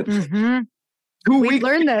 week deadline. Mm-hmm. 2 We've weeks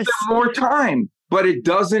learned gives this. them more time, but it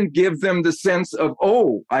doesn't give them the sense of,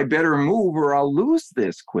 oh, I better move or I'll lose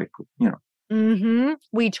this quickly. Mm-hmm.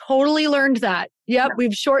 We totally learned that. Yep. Yeah.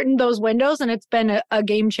 We've shortened those windows and it's been a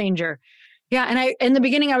game changer. Yeah. And in the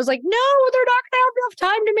beginning, I was like, no, they're not going to have enough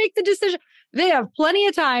time to make the decision. They have plenty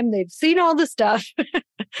of time. They've seen all the stuff.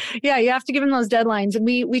 Yeah. You have to give them those deadlines. And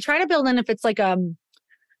we try to build in, if it's like,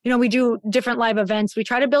 we do different live events. We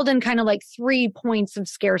try to build in kind of like 3 points of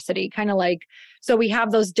scarcity, kind of like, so we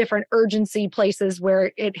have those different urgency places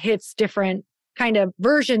where it hits different kind of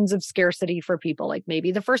versions of scarcity for people. Like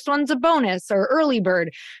maybe the first one's a bonus or early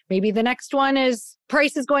bird. Maybe the next one is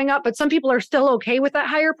price is going up, but some people are still okay with that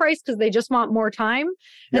higher price because they just want more time.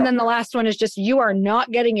 Yeah. And then the last one is just, you are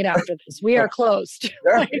not getting it after this. We are closed.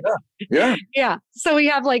 Yeah. So we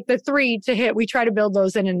have like the 3 to hit. We try to build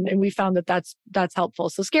those in and we found that that's helpful.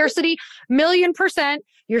 So scarcity, 1,000,000%,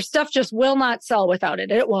 your stuff just will not sell without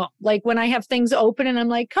it. It won't. Like when I have things open and I'm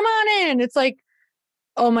like, come on in, it's like,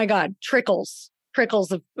 oh my God, trickles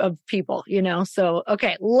of people, So,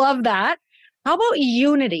 okay. Love that. How about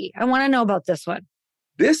unity? I want to know about this one.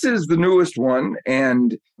 This is the newest one.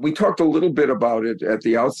 And we talked a little bit about it at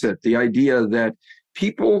the outset. The idea that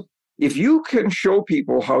people, if you can show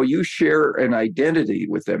people how you share an identity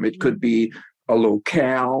with them, it could be a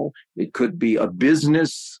locale, it could be a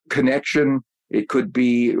business connection, it could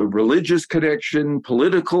be a religious connection,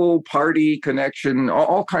 political party connection,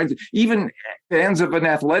 all kinds of, even fans of an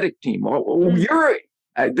athletic team.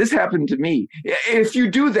 This happened to me. If you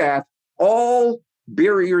do that, all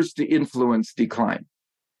barriers to influence decline.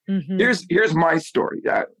 Mm-hmm. Here's my story.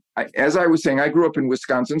 As I was saying, I grew up in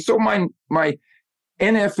Wisconsin. So my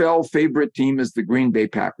NFL favorite team is the Green Bay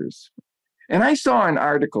Packers. And I saw an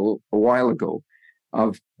article a while ago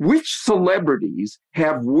of which celebrities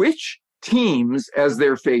have which teams as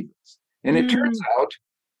their favorites. And it turns out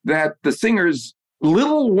that the singers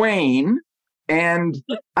Lil Wayne and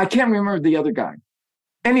I can't remember the other guy.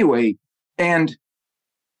 Anyway, and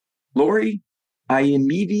Lori, I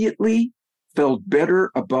immediately felt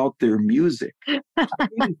better about their music. I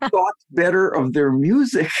even thought better of their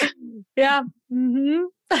music. Yeah. Mm-hmm.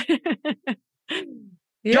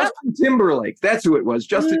 Yep. Justin Timberlake. That's who it was.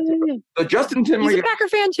 Justin Timberlake. So Justin Timberlake. He's a Packer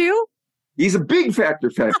fan too? He's a big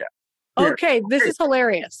Packer fan. Okay, this is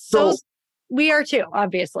hilarious. So we are too,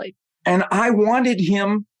 obviously. And I wanted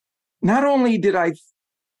him, not only did I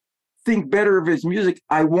think better of his music,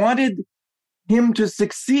 I wanted him to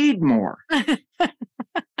succeed more.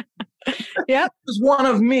 Yeah. He was one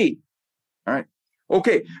of me. All right.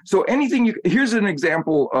 Okay. So here's an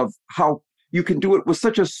example of how you can do it with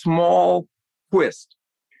such a small twist.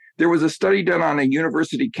 There was a study done on a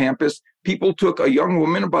university campus. People took a young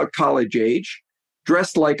woman about college age,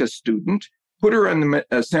 dressed like a student, put her in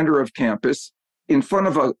the center of campus in front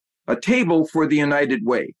of a table for the United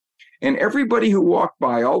Way. And everybody who walked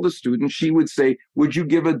by, all the students, she would say, would you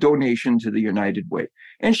give a donation to the United Way?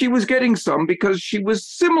 And she was getting some because she was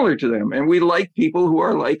similar to them. And we like people who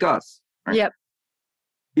are like us. Right? Yep.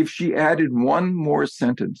 If she added one more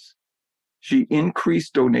sentence, she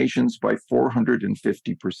increased donations by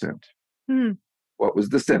 450%. What was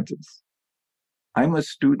the sentence? I'm a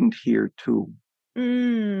student here too.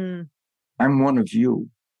 I'm one of you.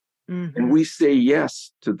 Mm-hmm. And we say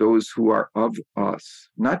yes to those who are of us,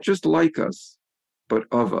 not just like us, but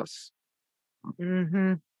of us.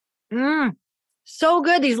 Mm-hmm. So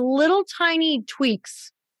good. These little tiny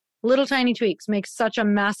tweaks make such a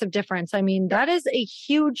massive difference. I mean, that is a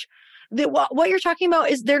huge, what you're talking about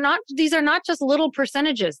is these are not just little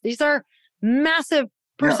percentages. These are massive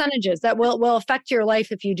percentages that will affect your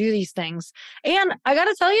life if you do these things. And I got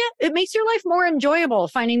to tell you, it makes your life more enjoyable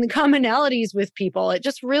finding the commonalities with people. It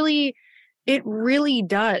just really, It really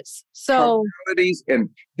does. So, and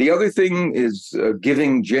the other thing is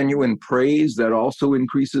giving genuine praise. That also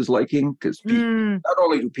increases liking, because not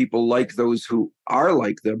only do people like those who are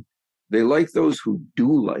like them, they like those who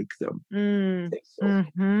do like them.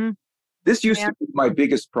 So. This used to be my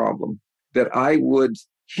biggest problem, that I would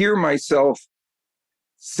hear myself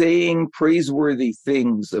saying praiseworthy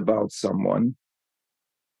things about someone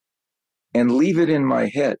and leave it in my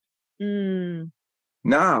head.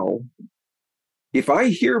 Now, if I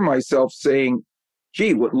hear myself saying,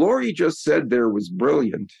 gee, what Lori just said there was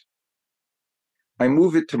brilliant, I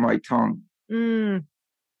move it to my tongue. And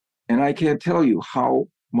I can't tell you how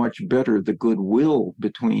much better the goodwill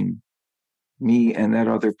between me and that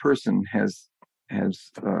other person has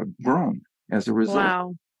grown as a result.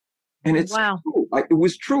 Wow. And it's true. It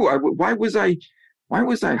was true. Why was I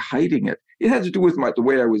hiding it? It had to do with the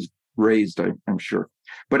way I was raised, I'm sure.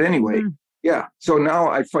 But anyway, yeah. So now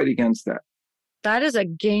I fight against that. That is a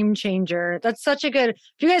game changer. That's such a good, if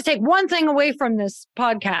you guys take one thing away from this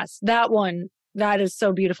podcast, that is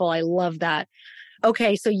so beautiful. I love that.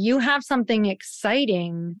 Okay. So you have something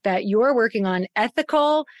exciting that you're working on,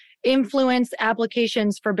 ethical influence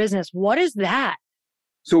applications for business. What is that?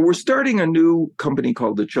 So we're starting a new company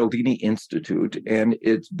called the Cialdini Institute, and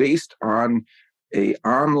it's based on an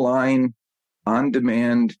online,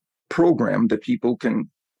 on-demand program that people can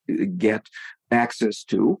get access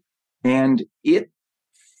to. And it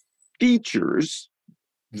features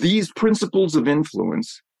these principles of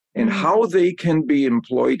influence and how they can be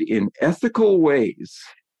employed in ethical ways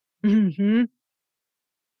to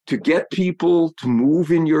get people to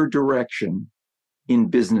move in your direction in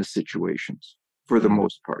business situations, for the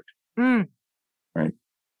most part. Right.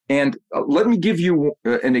 And let me give you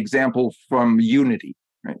an example from Unity.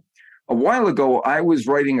 Right. A while ago, I was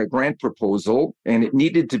writing a grant proposal, and it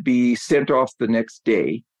needed to be sent off the next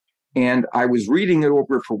day. And I was reading it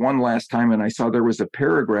over for one last time, and I saw there was a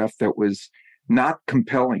paragraph that was not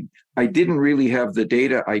compelling. I didn't really have the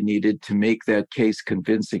data I needed to make that case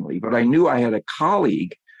convincingly, but I knew I had a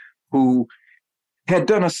colleague who had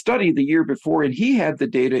done a study the year before, and he had the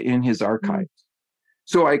data in his archives.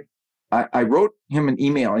 So I wrote him an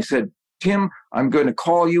email. I said, Tim, I'm going to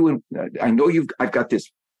call you, and I know I've got this.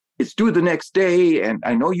 It's due the next day, and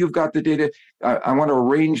I know you've got the data. I want to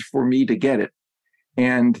arrange for me to get it.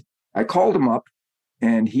 And I called him up,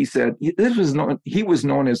 and he said, he was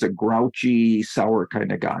known as a grouchy, sour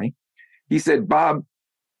kind of guy. He said, Bob,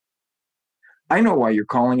 I know why you're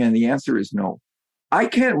calling, and the answer is no. I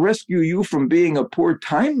can't rescue you from being a poor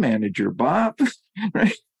time manager, Bob.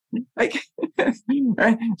 Right? Right?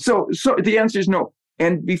 So the answer is no.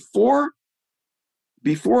 And before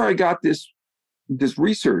I got this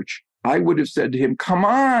research, I would have said to him, come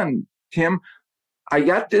on, Tim, I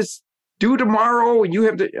got this due tomorrow, and you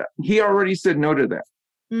have to. He already said no to that.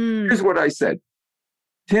 Here's what I said.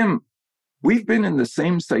 Tim, we've been in the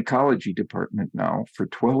same psychology department now for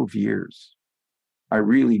 12 years. I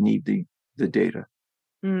really need the data.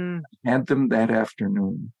 I had them that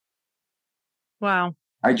afternoon. Wow.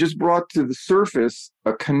 I just brought to the surface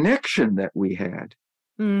a connection that we had.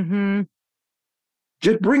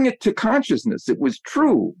 Just bring it to consciousness. It was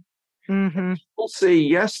true. People say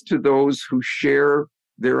yes to those who share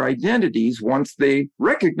their identities once they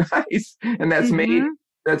recognize, and that's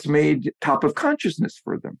made top of consciousness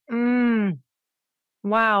for them.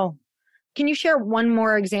 Wow. Can you share one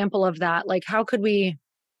more example of that? Like, how could we?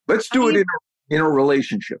 Let's do it in a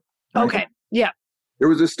relationship. Right? Okay. Yeah. There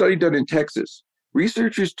was a study done in Texas.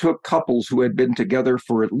 Researchers took couples who had been together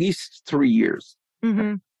for at least 3 years,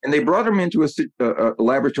 and they brought them into a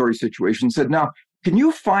laboratory situation and said, now, can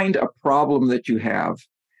you find a problem that you have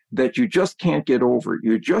that you just can't get over?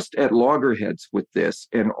 You're just at loggerheads with this,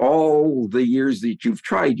 and all the years that you've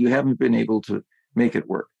tried, you haven't been able to make it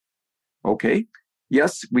work. Okay,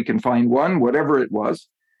 yes, we can find one, whatever it was.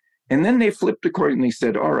 And then they flipped accordingly,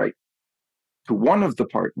 said, all right, to one of the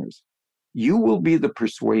partners, you will be the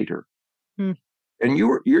persuader. And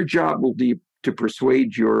your job will be to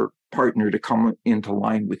persuade your partner to come into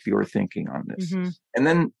line with your thinking on this. And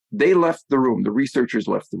then they left the room. The researchers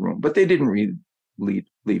left the room, but they didn't leave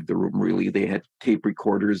the room, really. They had tape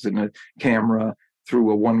recorders and a camera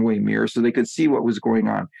through a one-way mirror so they could see what was going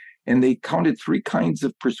on. And they counted 3 kinds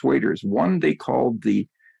of persuaders. One they called the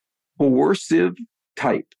coercive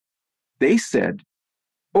type. They said,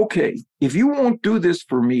 okay, if you won't do this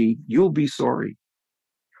for me, you'll be sorry.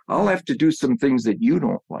 I'll have to do some things that you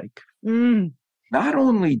don't like. Not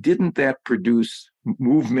only didn't that produce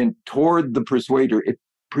movement toward the persuader, it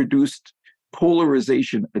produced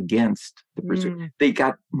polarization against the persuader. They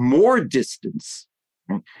got more distance.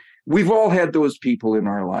 Right? We've all had those people in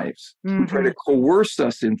our lives who try to coerce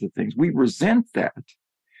us into things. We resent that.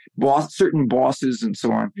 Certain bosses and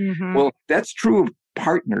so on. Well, that's true of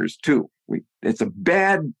partners too. It's a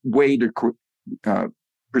bad way to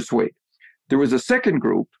persuade. There was a second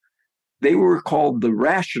group. They were called the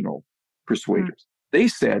rational persuaders. They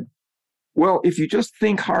said, well, if you just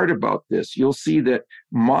think hard about this, you'll see that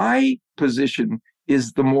my position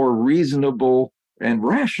is the more reasonable and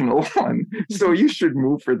rational one. So you should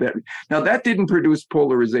move for that. Now, that didn't produce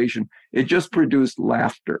polarization. It just produced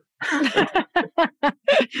laughter.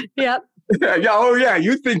 Yep. Yeah. Oh, yeah.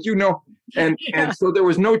 You think you know. And so there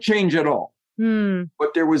was no change at all.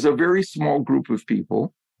 But there was a very small group of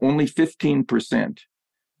people, only 15%,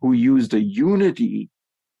 who used a unity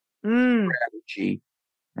strategy,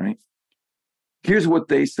 right? Here's what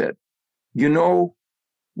they said. You know,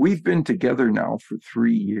 we've been together now for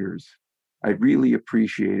 3 years. I'd really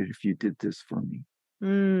appreciate it if you did this for me.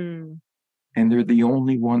 And they're the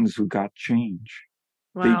only ones who got change.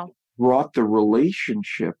 Wow. They brought the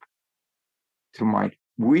relationship to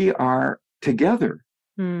we are together.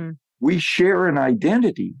 We share an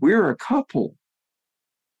identity. We're a couple.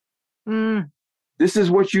 This is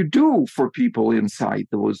what you do for people inside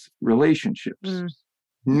those relationships.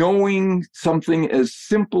 Knowing something as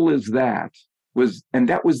simple as that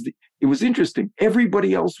it was interesting.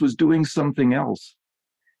 Everybody else was doing something else.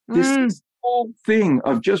 This whole thing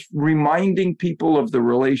of just reminding people of the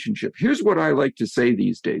relationship. Here's what I like to say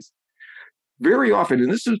these days. Very often,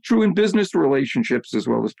 and this is true in business relationships as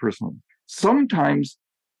well as personal, sometimes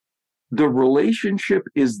the relationship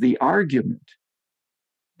is the argument.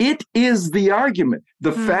 It is the argument.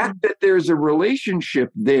 The fact that there's a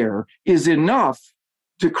relationship there is enough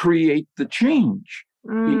to create the change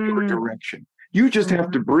in your direction. You just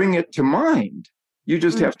have to bring it to mind. You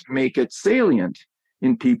just have to make it salient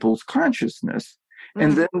in people's consciousness.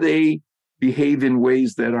 And then they behave in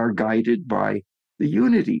ways that are guided by the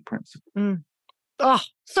unity principle. Oh,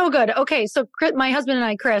 so good. Okay. So my husband and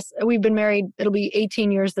I, Chris, we've been married. It'll be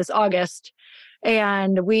 18 years this August.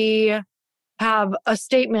 And we have a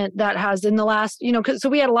statement that has in the last, so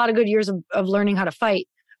we had a lot of good years of learning how to fight.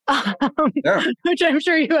 Which I'm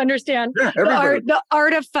sure you understand, the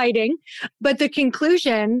art of fighting. But the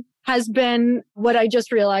conclusion has been what I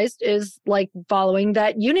just realized is like following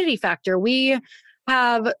that unity factor. We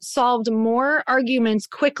have solved more arguments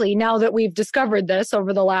quickly now that we've discovered this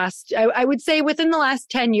over the last, I would say within the last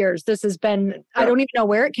 10 years, this has been, I don't even know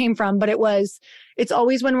where it came from, but it's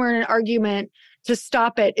always when we're in an argument to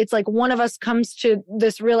stop it. It's like one of us comes to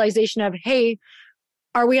this realization of, hey,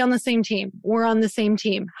 are we on the same team? We're on the same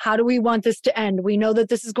team. How do we want this to end? We know that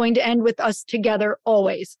this is going to end with us together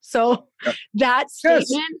always. So that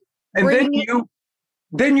statement. And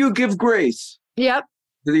then you give grace. Yep.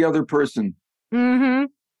 To the other person. Bringing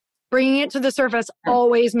it to the surface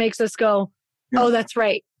always makes us go, oh, that's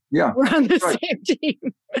right. Yeah. We're on the same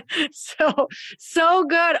team. So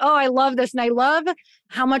good. Oh, I love this. And I love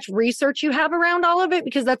how much research you have around all of it,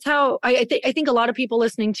 because that's how I think a lot of people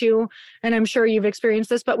listening to, and I'm sure you've experienced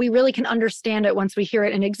this, but we really can understand it once we hear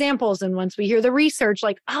it in examples. And once we hear the research,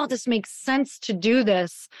 like, oh, this makes sense to do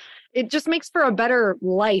this. It just makes for a better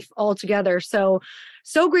life altogether. So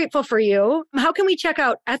grateful for you. How can we check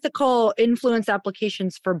out ethical influence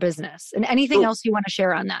applications for business and anything else you want to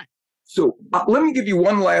share on that? So let me give you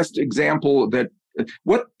one last example that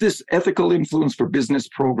what this ethical influence for business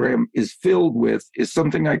program is filled with is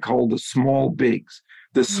something I call the small bigs,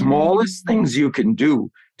 the smallest things you can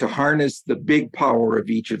do to harness the big power of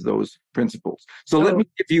each of those principles. So let me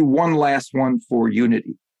give you one last one for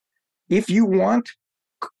unity. If you want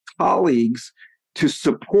colleagues to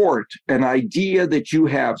support an idea that you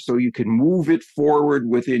have so you can move it forward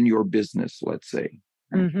within your business, let's say,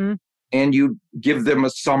 and you give them a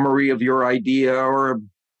summary of your idea or a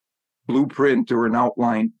blueprint or an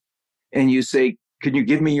outline, and you say, can you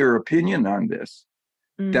give me your opinion on this?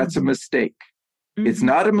 That's a mistake. It's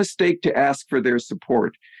not a mistake to ask for their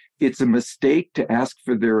support. It's a mistake to ask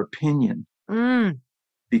for their opinion.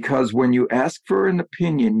 Because when you ask for an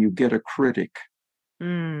opinion, you get a critic.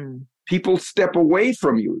 People step away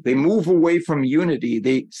from you. They move away from unity.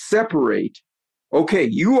 They separate. Okay,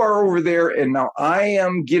 you are over there, and now I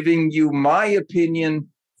am giving you my opinion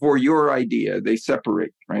for your idea. They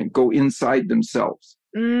separate, right? Go inside themselves.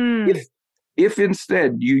 If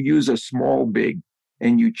instead you use a small big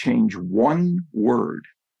and you change one word,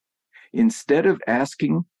 instead of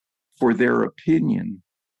asking for their opinion,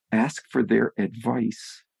 ask for their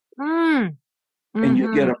advice. And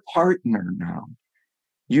you get a partner now.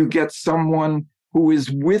 You get someone who is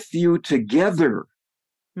with you together.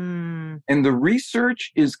 And the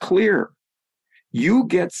research is clear. you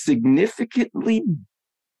get significantly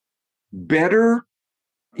better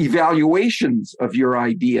evaluations of your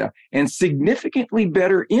idea and significantly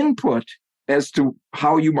better input as to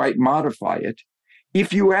how you might modify it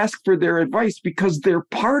if you ask for their advice, because they're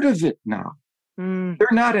part of it now. They're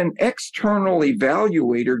not an external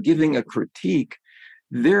evaluator giving a critique.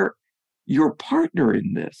 They're your partner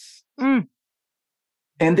in this. And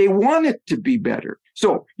they want it to be better.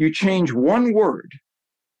 So you change one word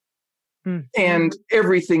and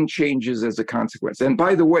everything changes as a consequence. And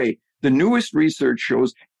by the way, the newest research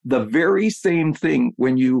shows the very same thing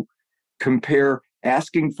when you compare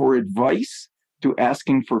asking for advice to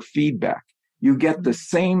asking for feedback. You get the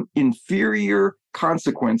same inferior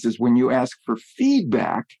consequences when you ask for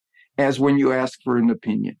feedback as when you ask for an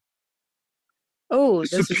opinion. Oh,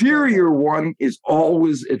 the superior one is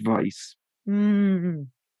always advice. Okay,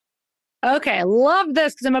 I love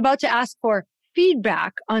this because I'm about to ask for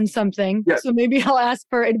feedback on something. Yes. So maybe I'll ask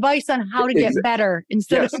for advice on how to get better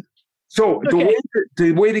instead of... So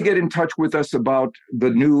the way to get in touch with us about the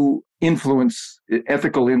new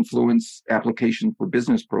ethical influence application for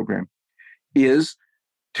business program is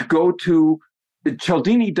to go to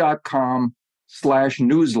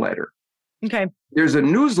Cialdini.com/newsletter. Okay. There's a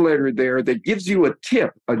newsletter there that gives you a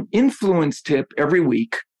tip, an influence tip every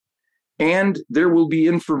week. And there will be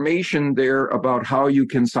information there about how you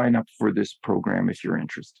can sign up for this program if you're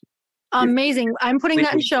interested. Amazing. I'm putting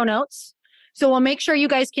that in show notes. So we'll make sure you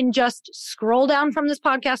guys can just scroll down from this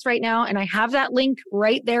podcast right now. And I have that link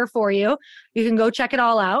right there for you. You can go check it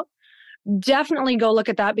all out. Definitely go look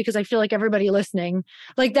at that because I feel like everybody listening,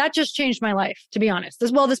 like that just changed my life, to be honest.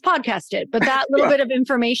 This podcast did. But that little bit of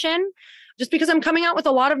information, just because I'm coming out with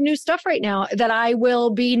a lot of new stuff right now that I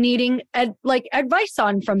will be needing advice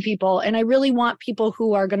on from people. And I really want people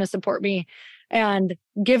who are going to support me and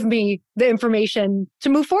give me the information to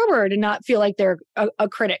move forward and not feel like they're a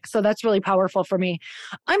critic. So that's really powerful for me.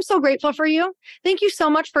 I'm so grateful for you. Thank you so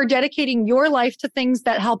much for dedicating your life to things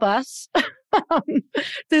that help us.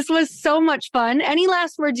 This was so much fun. Any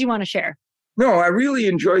last words you want to share? No, I really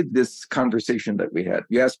enjoyed this conversation that we had.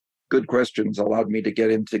 You asked good questions, allowed me to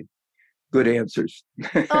get into good answers.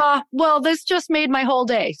 Well, this just made my whole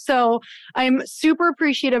day. So I'm super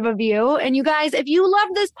appreciative of you. And you guys, if you love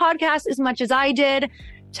this podcast as much as I did,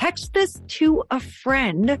 text this to a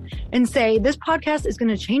friend and say, this podcast is going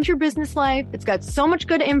to change your business life. It's got so much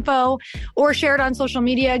good info, or share it on social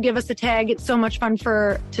media. Give us a tag. It's so much fun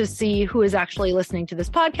to see who is actually listening to this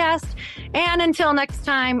podcast. And until next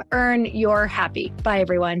time, earn your happy. Bye,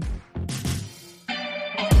 everyone.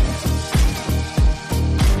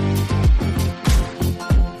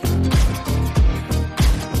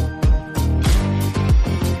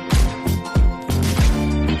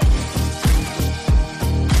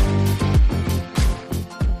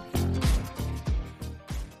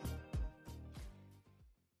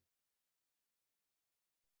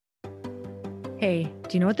 Hey,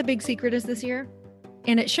 do you know what the big secret is this year?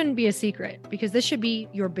 And it shouldn't be a secret because this should be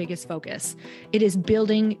your biggest focus. It is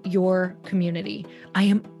building your community. I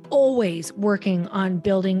am always working on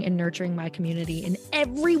building and nurturing my community, and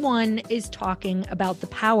everyone is talking about the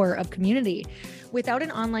power of community. Without an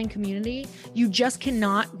online community, you just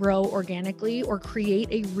cannot grow organically or create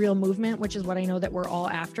a real movement, which is what I know that we're all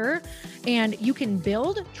after. And you can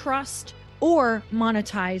build trust or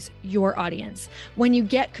monetize your audience. When you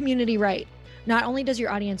get community right, not only does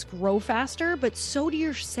your audience grow faster, but so do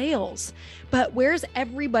your sales. But where's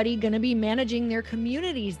everybody going to be managing their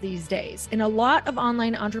communities these days? And a lot of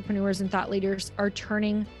online entrepreneurs and thought leaders are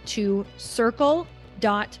turning to Circle.so.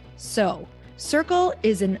 Circle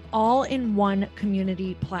is an all-in-one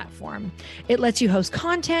community platform. It lets you host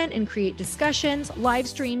content and create discussions, live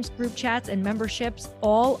streams, group chats, and memberships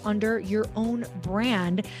all under your own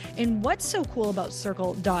brand. And what's so cool about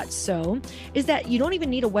Circle.so is that you don't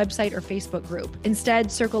even need a website or Facebook group.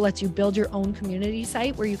 Instead, Circle lets you build your own community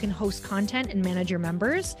site where you can host content and manage your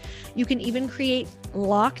members. You can even create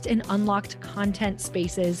locked and unlocked content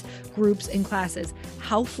spaces, groups, and classes.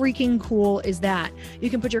 How freaking cool is that?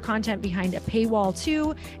 You can put your content behind a paywall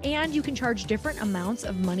too, and you can charge different amounts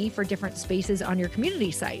of money for different spaces on your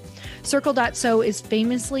community site. Circle.so is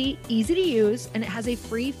famously easy to use, and it has a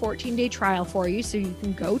free 14-day trial for you, so you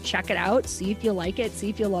can go check it out, see if you like it, see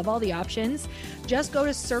if you love all the options. Just go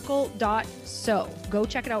to Circle.so. Go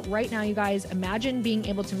check it out right now, you guys. Imagine being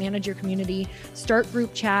able to manage your community, start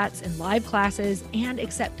group chats and live classes, and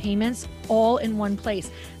accept payments all in one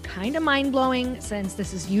place. Kind of mind-blowing since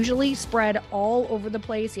this is usually spread all over the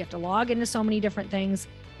place. You have to log into so many different things.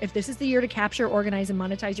 If this is the year to capture, organize, and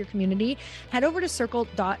monetize your community, head over to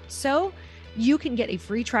Circle.so You can get a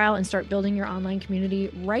free trial and start building your online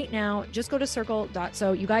community right now. Just go to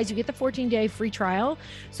circle.so. You guys, you get the 14-day free trial.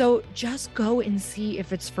 So just go and see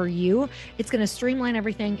if it's for you. It's going to streamline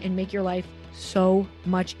everything and make your life so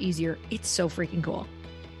much easier. It's so freaking cool.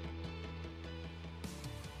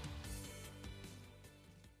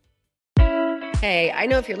 Hey, I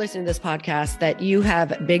know if you're listening to this podcast that you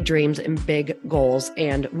have big dreams and big goals.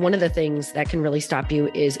 And one of the things that can really stop you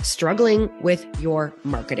is struggling with your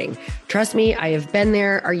marketing. Trust me, I have been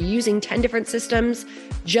there. Are you using 10 different systems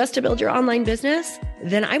just to build your online business?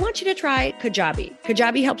 Then I want you to try Kajabi.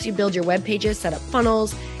 Kajabi helps you build your web pages, set up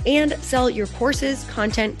funnels, and sell your courses,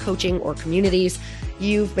 content, coaching, or communities.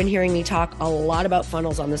 You've been hearing me talk a lot about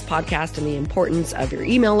funnels on this podcast and the importance of your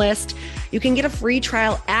email list. You can get a free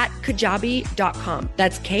trial at kajabi.com.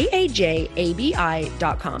 That's Kajabi.com.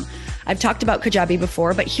 I've talked about Kajabi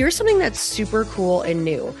before, but here's something that's super cool and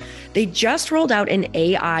new. They just rolled out an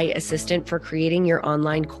AI assistant for creating your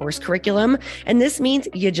online course curriculum. And this means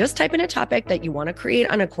you just type in a topic that you want to create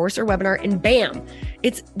on a course or webinar and bam,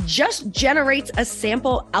 it just generates a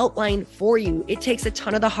sample outline for you. It takes a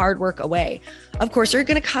ton of the hard work away. Of course, you're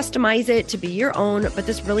going to customize it to be your own, but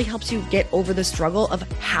this really helps you get over the struggle of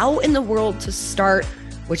how in the world to start,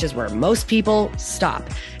 which is where most people stop.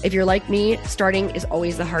 If you're like me, starting is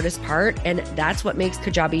always the hardest part, and that's what makes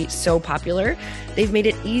Kajabi so popular. They've made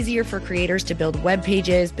it easier for creators to build web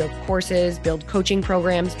pages, build courses, build coaching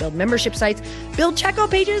programs, build membership sites, build checkout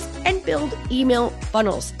pages, and build email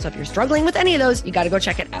funnels. So if you're struggling with any of those, you got to go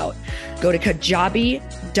check it out. Go to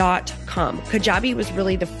Kajabi.com. Kajabi was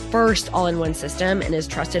really the first all-in-one system and is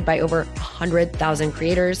trusted by over 100,000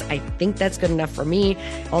 creators. I think that's good enough for me.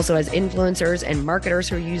 Also, as influencers and marketers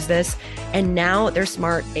who use this. And now their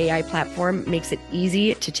smart AI platform makes it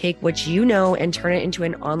easy to take what you know and turn it into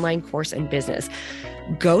an online course and business.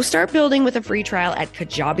 Go start building with a free trial at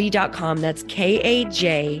Kajabi.com. That's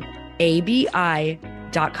Kajabi.com.